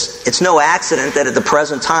says this: "It's no accident that at the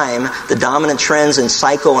present time, the dominant trends in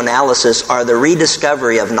psychoanalysis are the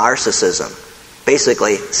rediscovery of narcissism,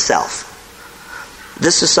 basically self.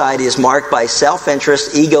 This society is marked by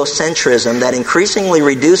self-interest, egocentrism that increasingly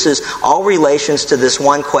reduces all relations to this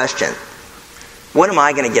one question. What am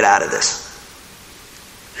I going to get out of this?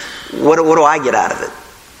 What do I get out of it?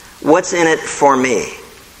 What's in it for me?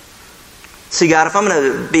 See, God, if I'm going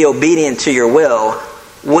to be obedient to your will,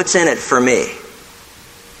 what's in it for me?"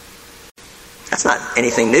 That's not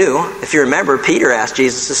anything new. If you remember, Peter asked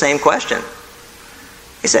Jesus the same question.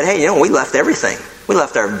 He said, "Hey, we left everything. We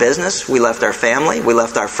left our business, we left our family, we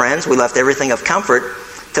left our friends, we left everything of comfort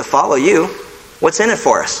to follow you. What's in it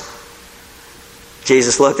for us?"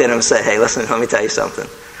 Jesus looked at him and said, "Hey, listen, let me tell you something.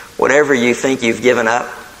 Whatever you think you've given up,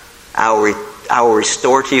 I will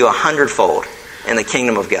restore to you 100-fold in the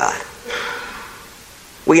kingdom of God."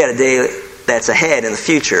 We got a day that's ahead in the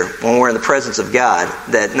future when we're in the presence of God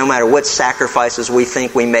that no matter what sacrifices we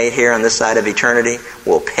think we made here on this side of eternity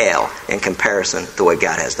will pale in comparison to what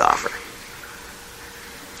God has to offer.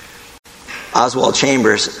 Oswald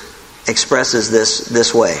Chambers expresses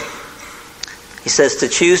this way. He says, to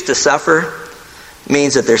choose to suffer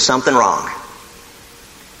means that there's something wrong.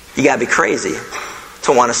 You got to be crazy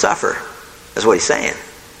to want to suffer, is what he's saying.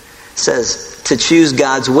 He says, to choose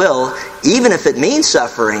God's will, even if it means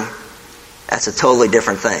suffering, that's a totally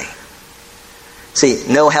different thing. See,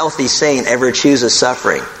 no healthy saint ever chooses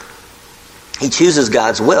suffering. He chooses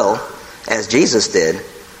God's will, as Jesus did,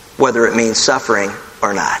 whether it means suffering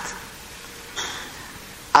or not.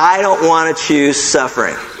 I don't want to choose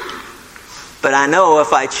suffering. But I know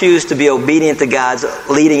if I choose to be obedient to God's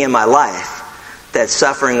leading in my life, that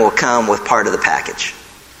suffering will come with part of the package.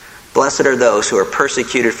 Blessed are those who are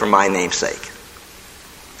persecuted for my name's sake.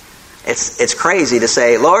 It's crazy to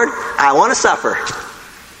say, Lord, I want to suffer.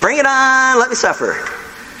 Bring it on, let me suffer.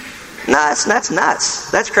 No, that's nuts.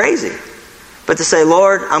 That's crazy. But to say,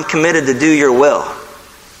 Lord, I'm committed to do your will,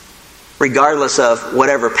 regardless of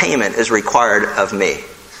whatever payment is required of me.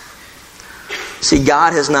 See,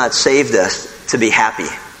 God has not saved us to be happy.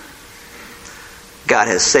 God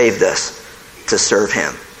has saved us to serve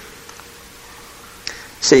Him.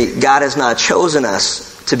 See, God has not chosen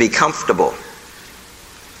us to be comfortable.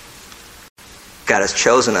 God has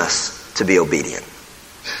chosen us to be obedient.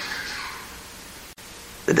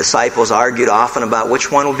 The disciples argued often about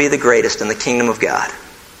which one will be the greatest in the kingdom of God.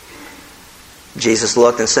 Jesus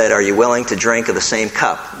looked and said, are you willing to drink of the same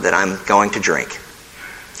cup that I'm going to drink?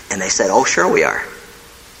 And they said, oh, sure we are.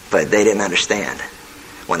 But they didn't understand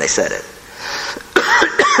when they said it.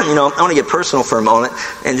 I want to get personal for a moment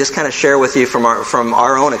and just kind of share with you from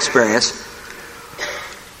our own experience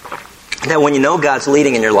that when you know God's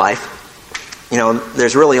leading in your life,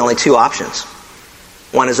 there's really only two options.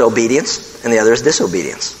 One is obedience and the other is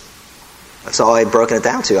disobedience. That's all I've broken it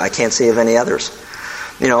down to. I can't see of any others.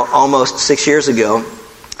 Almost 6 years ago,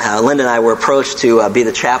 Linda and I were approached to be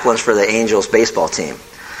the chaplains for the Angels baseball team.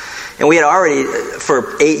 And we had already,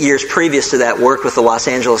 for 8 years previous to that, worked with the Los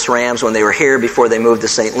Angeles Rams when they were here before they moved to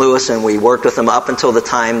St. Louis, and we worked with them up until the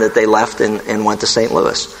time that they left and went to St.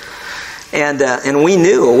 Louis. And we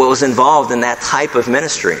knew what was involved in that type of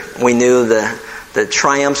ministry. We knew the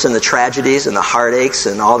triumphs and the tragedies and the heartaches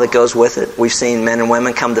and all that goes with it. We've seen men and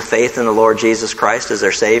women come to faith in the Lord Jesus Christ as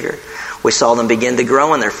their Savior. We saw them begin to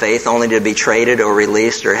grow in their faith only to be traded or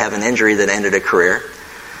released or have an injury that ended a career.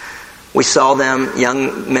 We saw them,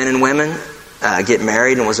 young men and women, get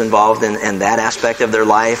married and was involved in that aspect of their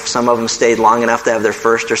life. Some of them stayed long enough to have their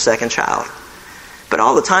first or second child. But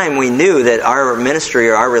all the time we knew that our ministry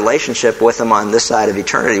or our relationship with them on this side of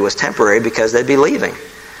eternity was temporary because they'd be leaving.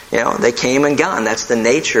 They came and gone. That's the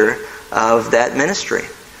nature of that ministry.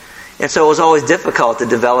 And so it was always difficult to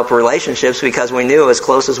develop relationships because we knew as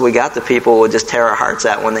close as we got to people would just tear our hearts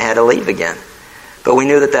out when they had to leave again. But we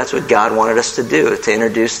knew that that's what God wanted us to do, to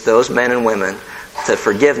introduce those men and women to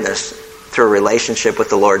forgiveness through a relationship with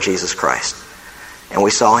the Lord Jesus Christ. And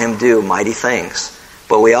we saw Him do mighty things.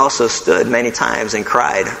 But we also stood many times and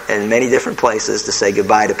cried in many different places to say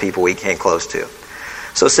goodbye to people we came close to.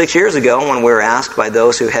 So 6 years ago, when we were asked by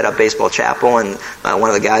those who head up Baseball Chapel, and one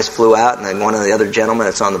of the guys flew out, and then one of the other gentlemen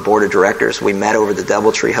that's on the board of directors, we met over the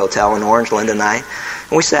Doubletree Hotel in Orange, Linda and I,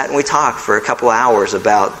 and we sat and we talked for a couple of hours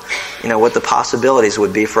about, what the possibilities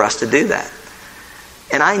would be for us to do that.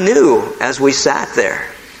 And I knew as we sat there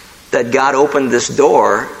that God opened this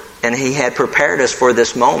door and He had prepared us for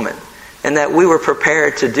this moment, and that we were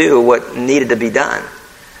prepared to do what needed to be done.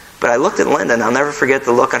 But I looked at Linda, and I'll never forget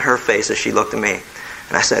the look on her face as she looked at me.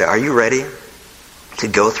 And I said, "Are you ready to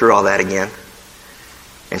go through all that again?"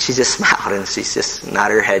 And she just smiled and she just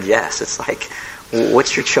nodded her head yes. It's like,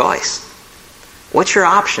 what's your choice? What's your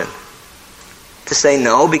option? To say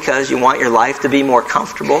no because you want your life to be more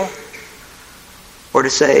comfortable? Or to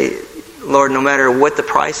say, Lord, no matter what the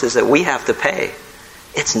price is that we have to pay,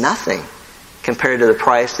 it's nothing compared to the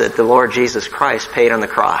price that the Lord Jesus Christ paid on the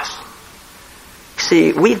cross.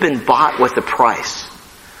 See, we've been bought with a price.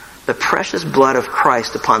 The precious blood of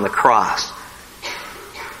Christ upon the cross.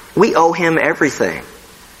 We owe Him everything.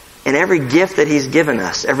 And every gift that He's given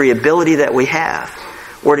us, every ability that we have,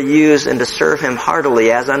 we're to use and to serve Him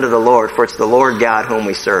heartily as unto the Lord, for it's the Lord God whom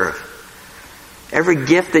we serve. Every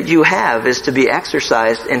gift that you have is to be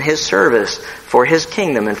exercised in His service for His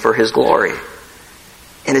kingdom and for His glory.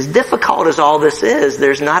 And as difficult as all this is,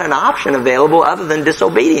 there's not an option available other than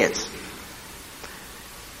disobedience.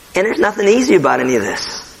 And there's nothing easy about any of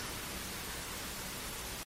this.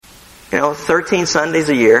 13 Sundays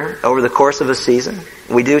a year over the course of a season,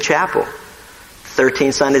 we do chapel.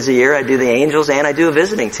 13 Sundays a year, I do the angels and I do a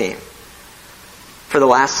visiting team. For the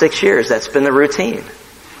last 6 years, that's been the routine.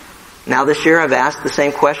 Now this year, I've asked the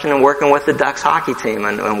same question and working with the Ducks hockey team,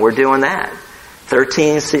 and we're doing that.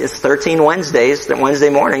 13 Wednesdays, Wednesday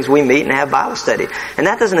mornings, we meet and have Bible study. And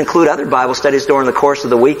that doesn't include other Bible studies during the course of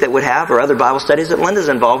the week that we'd have, or other Bible studies that Linda's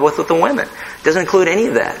involved with the women. It doesn't include any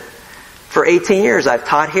of that. For 18 years, I've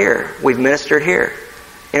taught here. We've ministered here.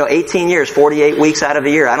 18 years, 48 weeks out of the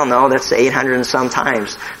year. I don't know, that's 800 and some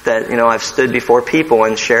times that, I've stood before people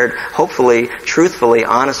and shared, hopefully, truthfully,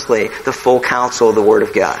 honestly, the full counsel of the Word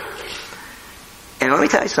of God. And let me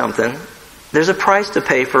tell you something. There's a price to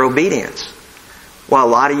pay for obedience. While a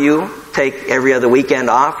lot of you take every other weekend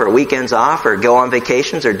off or weekends off or go on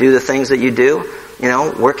vacations or do the things that you do,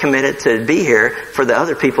 we're committed to be here for the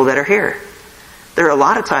other people that are here. There are a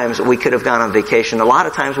lot of times we could have gone on vacation. A lot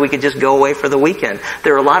of times we could just go away for the weekend.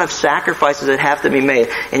 There are a lot of sacrifices that have to be made.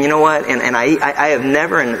 And you know what? And I have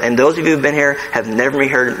never, and those of you who've been here have never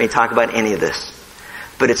heard me talk about any of this.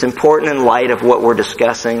 But it's important in light of what we're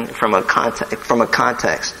discussing from a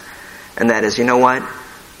context. And that is, you know what?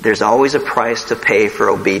 There's always a price to pay for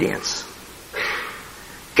obedience.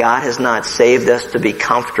 God has not saved us to be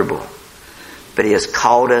comfortable, but He has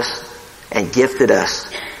called us and gifted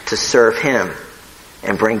us to serve Him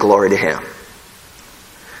and bring glory to Him.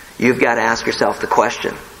 You've got to ask yourself the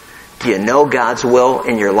question, do you know God's will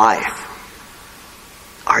in your life?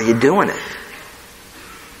 Are you doing it?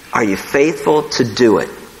 Are you faithful to do it?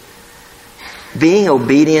 Being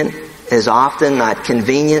obedient is often not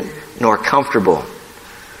convenient nor comfortable.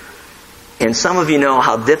 And some of you know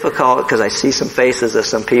how difficult, because I see some faces of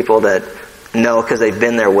some people that know because they've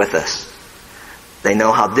been there with us. They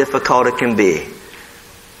know how difficult it can be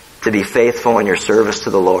to be faithful in your service to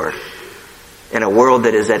the Lord in a world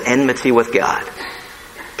that is at enmity with God.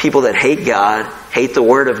 People that hate God, hate the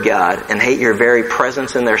Word of God, and hate your very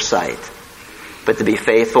presence in their sight. But to be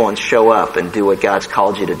faithful and show up and do what God's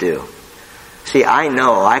called you to do. See, I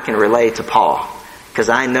know I can relate to Paul because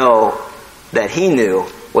I know that he knew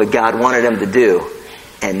what God wanted him to do,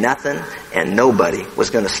 and nothing and nobody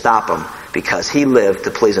was going to stop him because he lived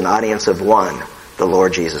to please an audience of one, the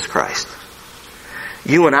Lord Jesus Christ.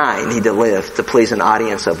 You and I need to live to please an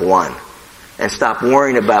audience of one, and stop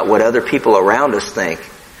worrying about what other people around us think.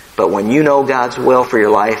 But when you know God's will for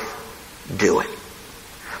your life, do it.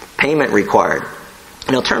 Payment required.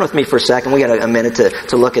 Now turn with me for a second. We got a minute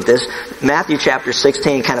to look at this. Matthew chapter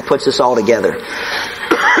 16 kind of puts this all together.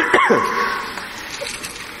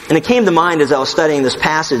 And it came to mind as I was studying this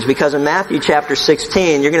passage, because in Matthew chapter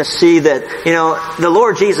 16, you're going to see that, the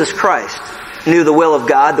Lord Jesus Christ knew the will of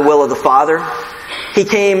God, the will of the Father. He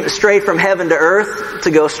came straight from heaven to earth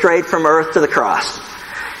to go straight from earth to the cross.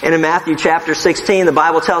 And in Matthew chapter 16, the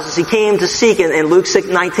Bible tells us He came to seek, in Luke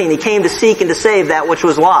 6:19, He came to seek and to save that which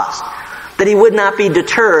was lost. That He would not be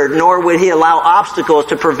deterred, nor would He allow obstacles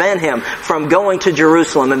to prevent Him from going to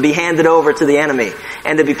Jerusalem and be handed over to the enemy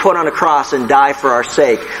and to be put on a cross and die for our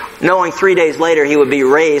sake. Knowing 3 days later He would be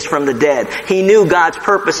raised from the dead. He knew God's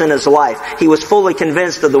purpose in His life. He was fully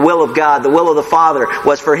convinced of the will of God. The will of the Father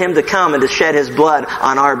was for Him to come and to shed His blood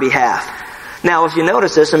on our behalf. Now, if you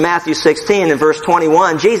notice this in Matthew 16 and verse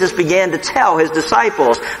 21, Jesus began to tell His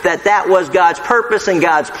disciples that was God's purpose and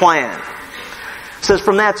God's plan. It says,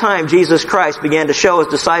 from that time, Jesus Christ began to show His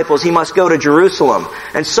disciples He must go to Jerusalem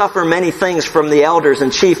and suffer many things from the elders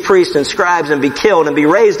and chief priests and scribes and be killed and be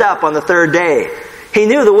raised up on the third day. He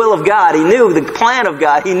knew the will of God. He knew the plan of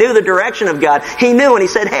God. He knew the direction of God. He knew, and He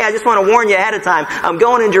said, hey, I just want to warn you ahead of time. I'm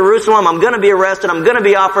going in Jerusalem. I'm going to be arrested. I'm going to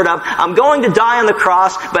be offered up. I'm going to die on the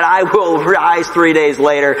cross, but I will rise 3 days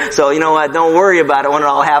later. So you know what? Don't worry about it when it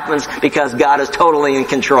all happens, because God is totally in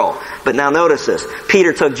control. But now notice this.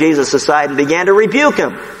 Peter took Jesus aside and began to rebuke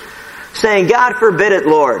Him, saying, God forbid it,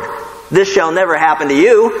 Lord. This shall never happen to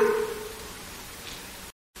you.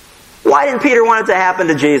 Why didn't Peter want it to happen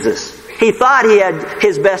to Jesus? He thought he had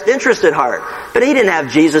his best interest at heart. But he didn't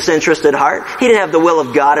have Jesus' interest at heart. He didn't have the will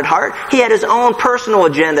of God at heart. He had his own personal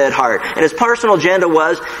agenda at heart. And his personal agenda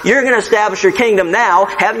was, you're going to establish your kingdom now.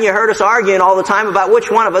 Haven't you heard us arguing all the time about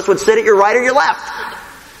which one of us would sit at your right or your left?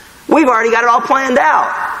 We've already got it all planned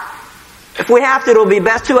out. If we have to, it'll be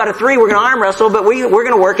best 2 out of 3. We're going to arm wrestle, but we're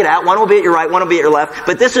going to work it out. One will be at your right, one will be at your left.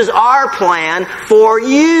 But this is our plan for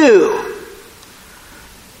you.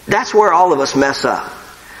 That's where all of us mess up.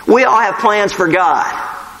 We all have plans for God.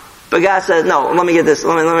 But God says, no, let me get this.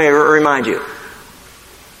 Let me remind you.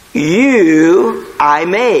 I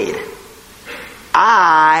made.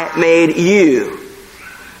 I made you.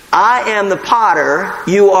 I am the potter.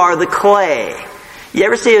 You are the clay. You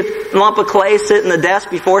ever see a lump of clay sit in the desk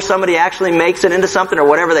before somebody actually makes it into something, or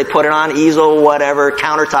whatever they put it on, easel, whatever,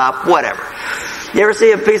 countertop, whatever? You ever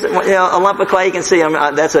see a piece of, a lump of clay? You can see,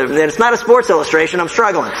 it's not a Sports Illustration. I'm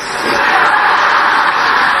struggling.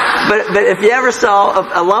 But if you ever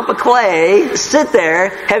saw a lump of clay sit there,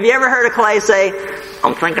 have you ever heard a clay say,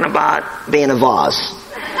 I'm thinking about being a vase.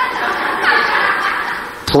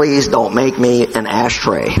 Please don't make me an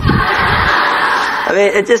ashtray. I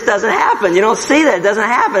mean, it just doesn't happen. You don't see that. It doesn't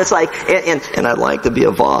happen. It's like, and I'd like to be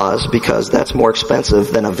a vase because that's more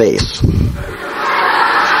expensive than a vase.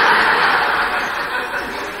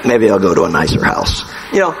 Maybe I'll go to a nicer house.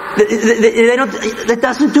 That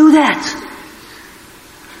doesn't do that.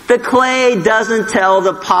 The clay doesn't tell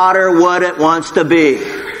the potter what it wants to be.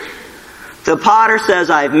 The potter says,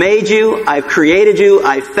 I've made you, I've created you,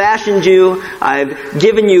 I've fashioned you, I've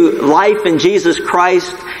given you life in Jesus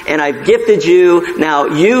Christ, and I've gifted you. Now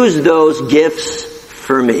use those gifts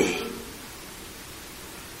for me.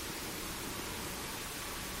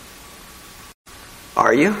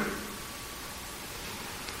 Are you?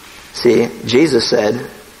 See, Jesus said,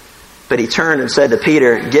 but He turned and said to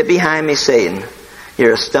Peter, get behind me, Satan.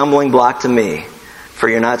 You're a stumbling block to me, for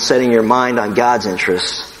you're not setting your mind on God's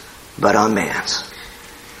interests, but on man's.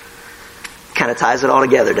 Kind of ties it all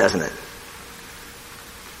together, doesn't it?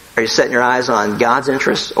 Are you setting your eyes on God's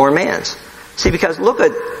interests or man's? See, because look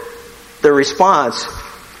at the response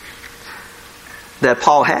that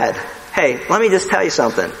Paul had. Hey, let me just tell you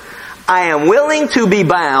something. I am willing to be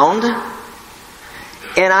bound, and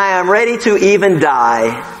I am ready to even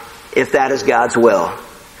die if that is God's will.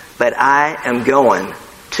 But I am going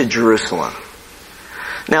to Jerusalem.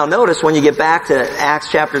 Now notice when you get back to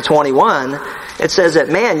Acts chapter 21, it says that,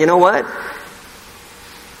 man, you know what?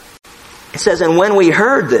 It says, and when we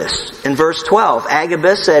heard this, in verse 12,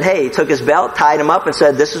 Agabus said, hey, he took his belt, tied him up, and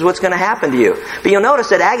said, this is what's going to happen to you. But you'll notice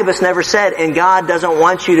that Agabus never said, and God doesn't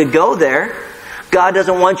want you to go there. God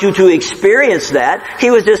doesn't want you to experience that.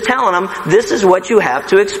 He was just telling them, this is what you have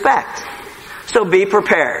to expect. So be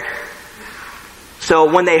prepared.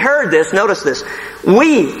 So when they heard this, notice this.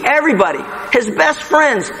 Everybody, his best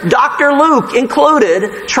friends, Dr. Luke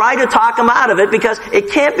included, tried to talk him out of it because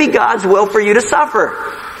it can't be God's will for you to suffer.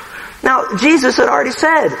 Now, Jesus had already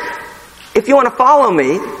said, If you want to follow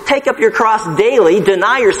me, take up your cross daily,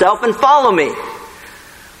 deny yourself, and follow me.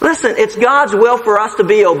 Listen, it's God's will for us to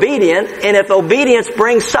be obedient, and if obedience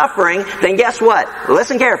brings suffering, then guess what?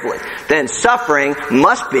 Listen carefully. Then suffering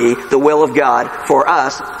must be the will of God for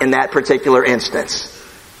us in that particular instance.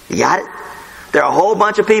 You got it? There are a whole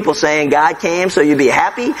bunch of people saying God came so you'd be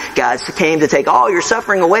happy. God came to take all your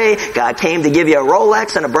suffering away. God came to give you a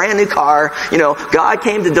Rolex and a brand new car. God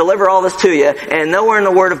came to deliver all this to you. And nowhere in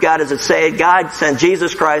the Word of God does it say God sent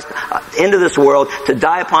Jesus Christ into this world to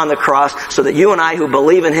die upon the cross so that you and I who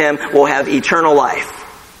believe in Him will have eternal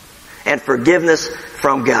life and forgiveness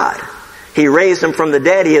from God. He raised Him from the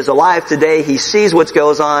dead. He is alive today. He sees what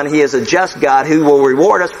goes on. He is a just God who will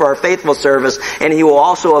reward us for our faithful service, and He will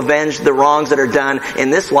also avenge the wrongs that are done in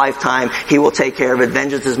this lifetime. He will take care of it.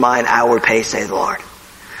 Vengeance is mine, I will repay, saith the Lord.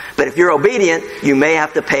 But if you're obedient, you may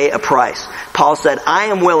have to pay a price. Paul said, I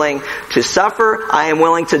am willing to suffer. I am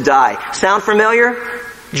willing to die. Sound familiar?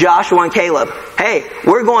 Joshua and Caleb. Hey,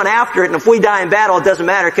 we're going after it, and if we die in battle, it doesn't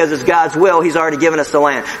matter because it's God's will. He's already given us the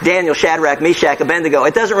land. Daniel, Shadrach, Meshach, Abednego.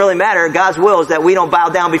 It doesn't really matter. God's will is that we don't bow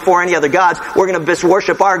down before any other gods. We're going to just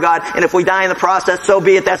worship our God, and if we die in the process, so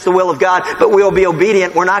be it. That's the will of God, but we will be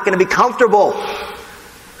obedient. We're not going to be comfortable.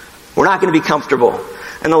 We're not going to be comfortable.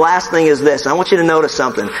 And the last thing is this. I want you to notice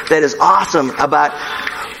something that is awesome about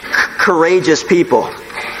courageous people.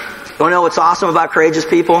 You want to know what's awesome about courageous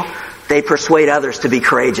people? They persuade others to be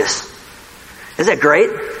courageous. Isn't that great?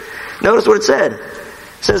 Notice what it said. It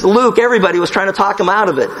says Luke, everybody was trying to talk him out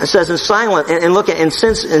of it. It says and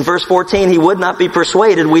since in verse 14 he would not be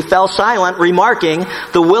persuaded, we fell silent, remarking,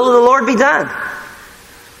 the will of the Lord be done.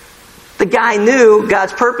 The guy knew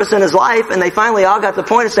God's purpose in his life, and they finally all got to the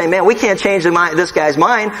point of saying, man, we can't change this guy's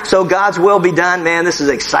mind, so God's will be done. Man, this is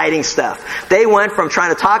exciting stuff. They went from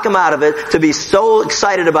trying to talk him out of it to be so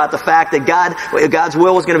excited about the fact that God's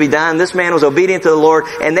will was going to be done. This man was obedient to the Lord,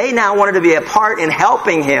 and they now wanted to be a part in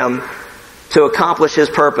helping him to accomplish his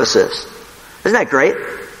purposes. Isn't that great?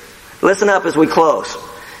 Listen up as we close.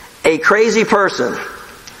 A crazy person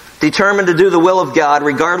determined to do the will of God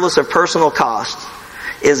regardless of personal cost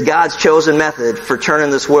is God's chosen method for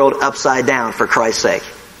turning this world upside down for Christ's sake.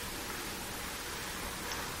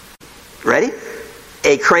 Ready?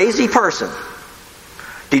 A crazy person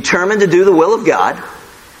determined to do the will of God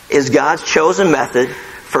is God's chosen method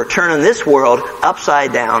for turning this world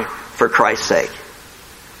upside down for Christ's sake.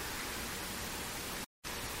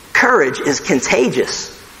 Courage is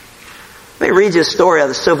contagious. Let me read you a story of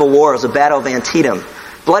the Civil War. It was the Battle of Antietam.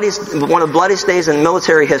 One of the bloodiest days in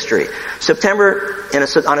military history. On a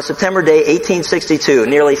September day, 1862,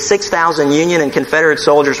 nearly 6,000 Union and Confederate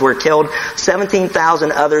soldiers were killed,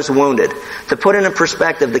 17,000 others wounded. To put it in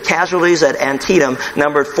perspective, the casualties at Antietam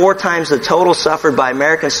numbered 4 times the total suffered by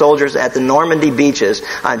American soldiers at the Normandy beaches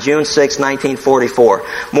on June 6, 1944.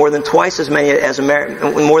 More than twice as many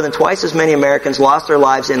Americans lost their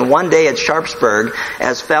lives in one day at Sharpsburg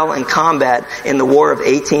as fell in combat in the War of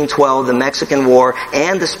 1812, the Mexican War,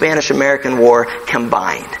 and the Spanish-American War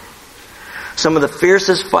combined. Some of the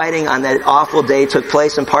fiercest fighting on that awful day took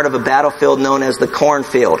place in part of a battlefield known as the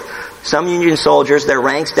Cornfield. Some Union soldiers, their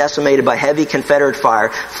ranks decimated by heavy Confederate fire,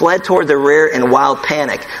 fled toward the rear in wild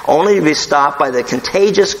panic, only to be stopped by the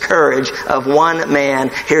contagious courage of one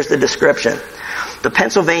man. Here's the description. The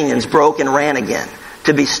Pennsylvanians broke and ran again,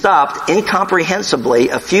 to be stopped incomprehensibly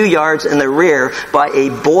a few yards in the rear by a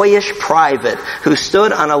boyish private who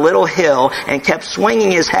stood on a little hill and kept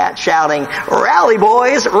swinging his hat shouting, "Rally,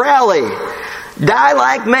 boys, rally! Die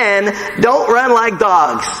like men, don't run like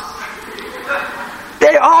dogs."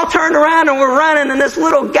 They all turned around and were running, and this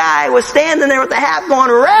little guy was standing there with the hat going,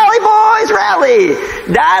 "Rally, boys, rally!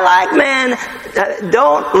 Die like men,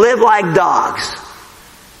 don't live like dogs."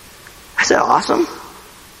 I said, awesome.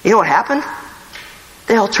 You know what happened?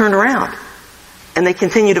 They all turned around, and they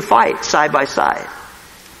continued to fight side by side.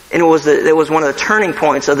 And it was one of the turning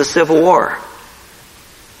points of the Civil War.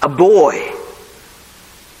 A boy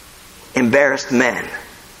embarrassed men.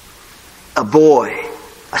 A boy,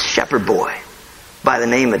 a shepherd boy by the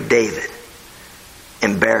name of David,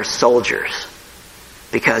 embarrassed soldiers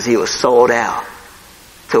because he was sold out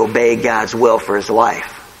to obey God's will for his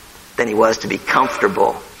life than he was to be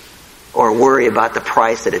comfortable or worry about the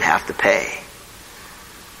price that he'd have to pay.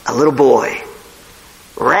 A little boy.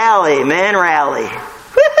 Rally, man, rally.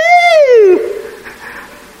 Woohoo!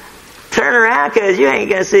 Turn around, because you ain't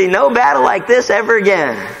going to see no battle like this ever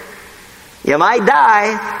again. You might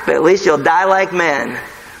die, but at least you'll die like men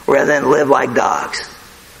rather than live like dogs.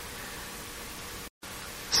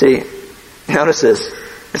 See, notice this.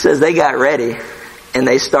 It says they got ready and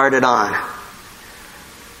they started on.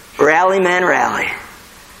 Rally, men, rally.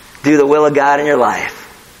 Do the will of God in your life.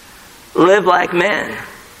 Live like men.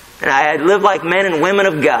 And I live like men and women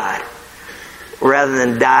of God, rather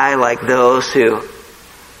than die like those who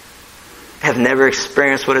have never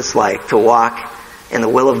experienced what it's like to walk in the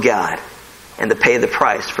will of God and to pay the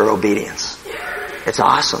price for obedience. It's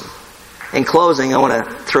awesome. In closing, I want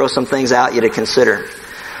to throw some things out you to consider.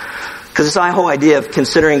 Because this whole idea of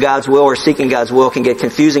considering God's will or seeking God's will can get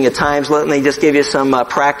confusing at times. Let me just give you some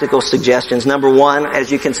practical suggestions. Number one,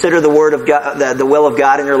 as you consider the word of God, the will of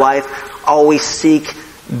God in your life, always seek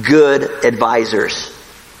good advisors.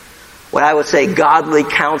 What I would say, godly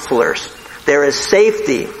counselors. There is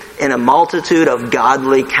safety in a multitude of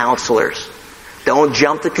godly counselors. Don't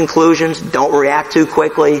jump to conclusions. Don't react too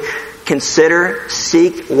quickly. Consider,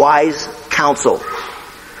 seek wise counsel.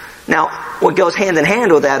 Now, what goes hand in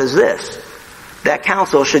hand with that is this. That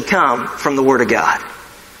counsel should come from the Word of God.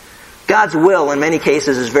 God's will in many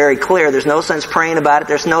cases is very clear. There's no sense praying about it.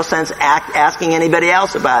 There's no sense asking anybody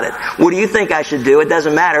else about it. What do you think I should do? It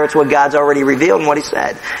doesn't matter. It's what God's already revealed and what He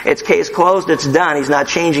said. It's case closed. It's done. He's not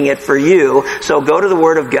changing it for you. So go to the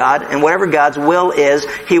Word of God, and whatever God's will is,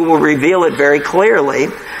 He will reveal it very clearly.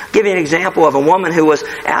 I'll give you an example of a woman who was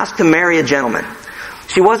asked to marry a gentleman.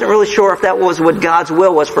 She wasn't really sure if that was what God's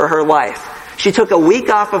will was for her life. She took a week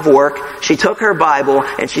off of work, she took her Bible,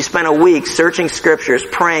 and she spent a week searching scriptures,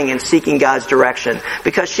 praying and seeking God's direction.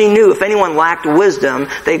 Because she knew if anyone lacked wisdom,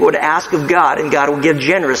 they would ask of God, and God would give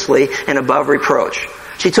generously and above reproach.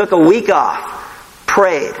 She took a week off,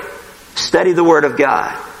 prayed, studied the Word of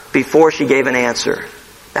God before she gave an answer.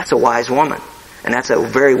 That's a wise woman. And that's a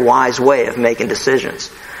very wise way of making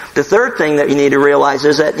decisions. The third thing that you need to realize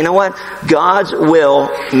is that, you know what? God's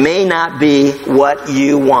will may not be what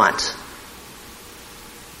you want.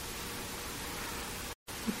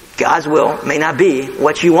 God's will may not be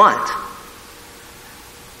what you want.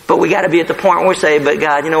 But we got to be at the point where we say, but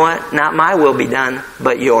God, you know what? Not my will be done,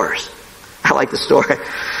 but yours. I like the story.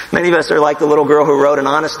 Many of us are like the little girl who wrote an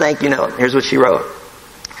honest thank you note. Here's what she wrote.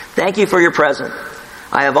 Thank you for your present.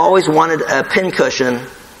 I have always wanted a pincushion,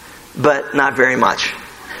 but not very much.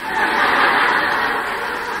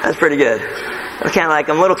 That's pretty good. I'm kind of like,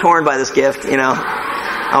 I'm a little torn by this gift, you know.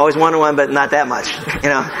 I always wanted one, but not that much, you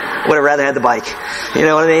know. Would have rather had the bike. You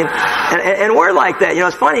know what I mean? And we're like that. You know,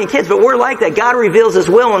 it's funny in kids, but we're like that. God reveals His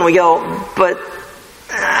will and we go, but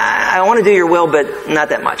I want to do your will, but not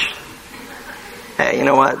that much. Hey, you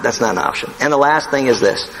know what? That's not an option. And the last thing is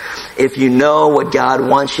this. If you know what God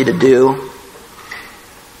wants you to do,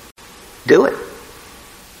 do it.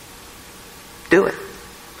 Do it.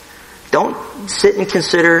 Don't sit and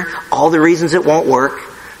consider all the reasons it won't work.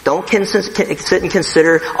 Don't sit and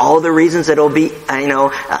consider all the reasons that it'll be,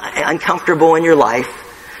 uncomfortable in your life.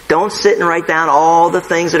 Don't sit and write down all the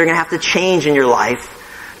things that are going to have to change in your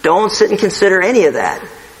life. Don't sit and consider any of that.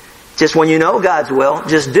 Just when you know God's will,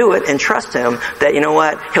 just do it and trust Him that, you know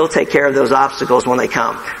what, He'll take care of those obstacles when they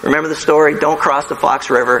come. Remember the story? Don't cross the Fox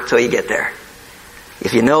River till you get there.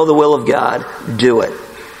 If you know the will of God, do it.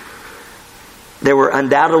 There were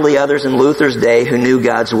undoubtedly others in Luther's day who knew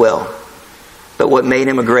God's will. But what made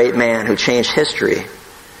him a great man who changed history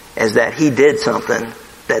is that he did something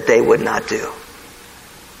that they would not do.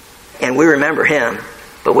 And we remember him,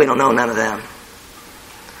 but we don't know none of them.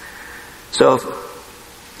 So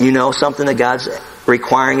if you know something that God's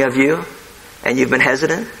requiring of you and you've been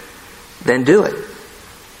hesitant, then do it.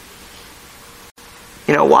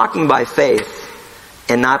 You know, walking by faith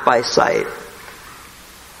and not by sight,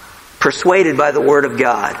 persuaded by the Word of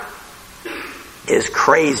God, is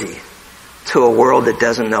crazy to a world that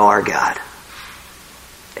doesn't know our God.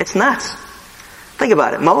 It's nuts. Think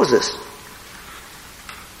about it. Moses,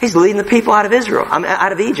 he's leading the people out of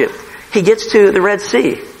Egypt. He gets to the Red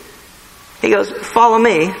Sea. He goes, follow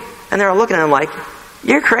me. And they're all looking at him like,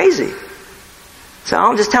 you're crazy. So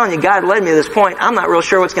I'm just telling you, God led me to this point. I'm not real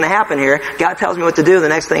sure what's going to happen here. God tells me what to do. The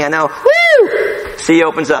next thing I know, woo! Sea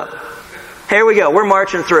opens up. Here we go. We're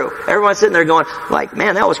marching through. Everyone's sitting there going, like,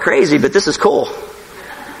 man, that was crazy, but this is cool.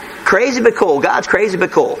 Crazy but cool. God's crazy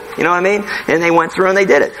but cool. You know what I mean? And they went through and they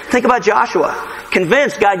did it. Think about Joshua.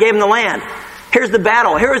 Convinced God gave him the land. Here's the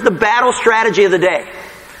battle. Here's the battle strategy of the day.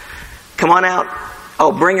 Come on out.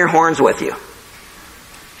 Oh, bring your horns with you.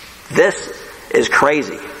 This is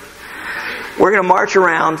crazy. We're going to march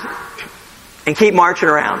around and keep marching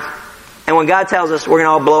around. And when God tells us, we're going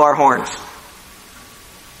to all blow our horns.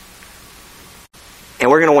 And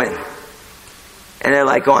we're going to win. And they're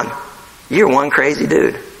like going, you're one crazy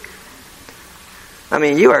dude. I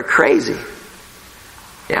mean, you are crazy.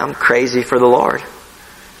 Yeah, I'm crazy for the Lord.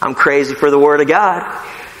 I'm crazy for the Word of God.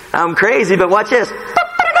 I'm crazy, but watch this.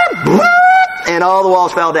 And all the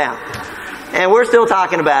walls fell down. And we're still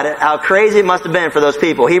talking about it, how crazy it must have been for those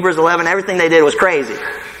people. Hebrews 11, everything they did was crazy,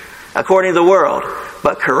 according to the world,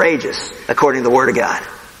 but courageous, according to the Word of God.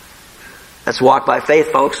 Let's walk by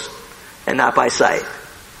faith, folks, and not by sight.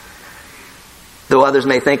 Though others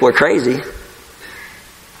may think we're crazy,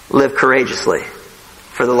 live courageously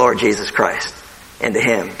for the Lord Jesus Christ, and to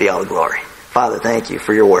Him be all the glory. Father, thank you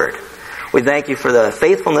for your Word. We thank you for the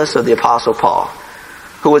faithfulness of the Apostle Paul,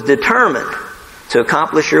 who was determined to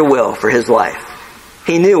accomplish your will for his life.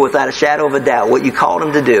 He knew without a shadow of a doubt what you called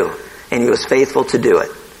him to do, and he was faithful to do it.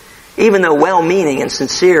 Even though well-meaning and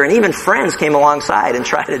sincere, and even friends came alongside and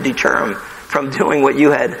tried to deter him from doing what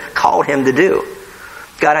you had called him to do.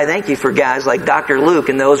 God, I thank you for guys like Dr. Luke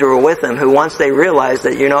and those who were with him, who once they realized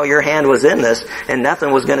that, your hand was in this and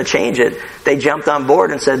nothing was going to change it, they jumped on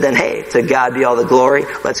board and said, then hey, to God be all the glory,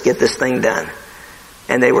 let's get this thing done.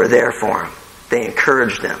 And they were there for him. They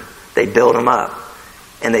encouraged him. They built him up.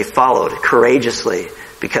 And they followed courageously,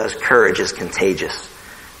 because courage is contagious.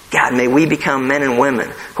 God, may we become men and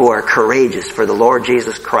women who are courageous for the Lord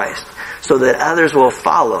Jesus Christ, so that others will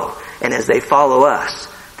follow, and as they follow us,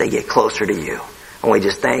 they get closer to you. And we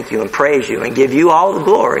just thank you and praise you and give you all the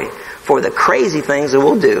glory for the crazy things that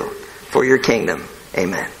we'll do for your kingdom.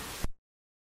 Amen.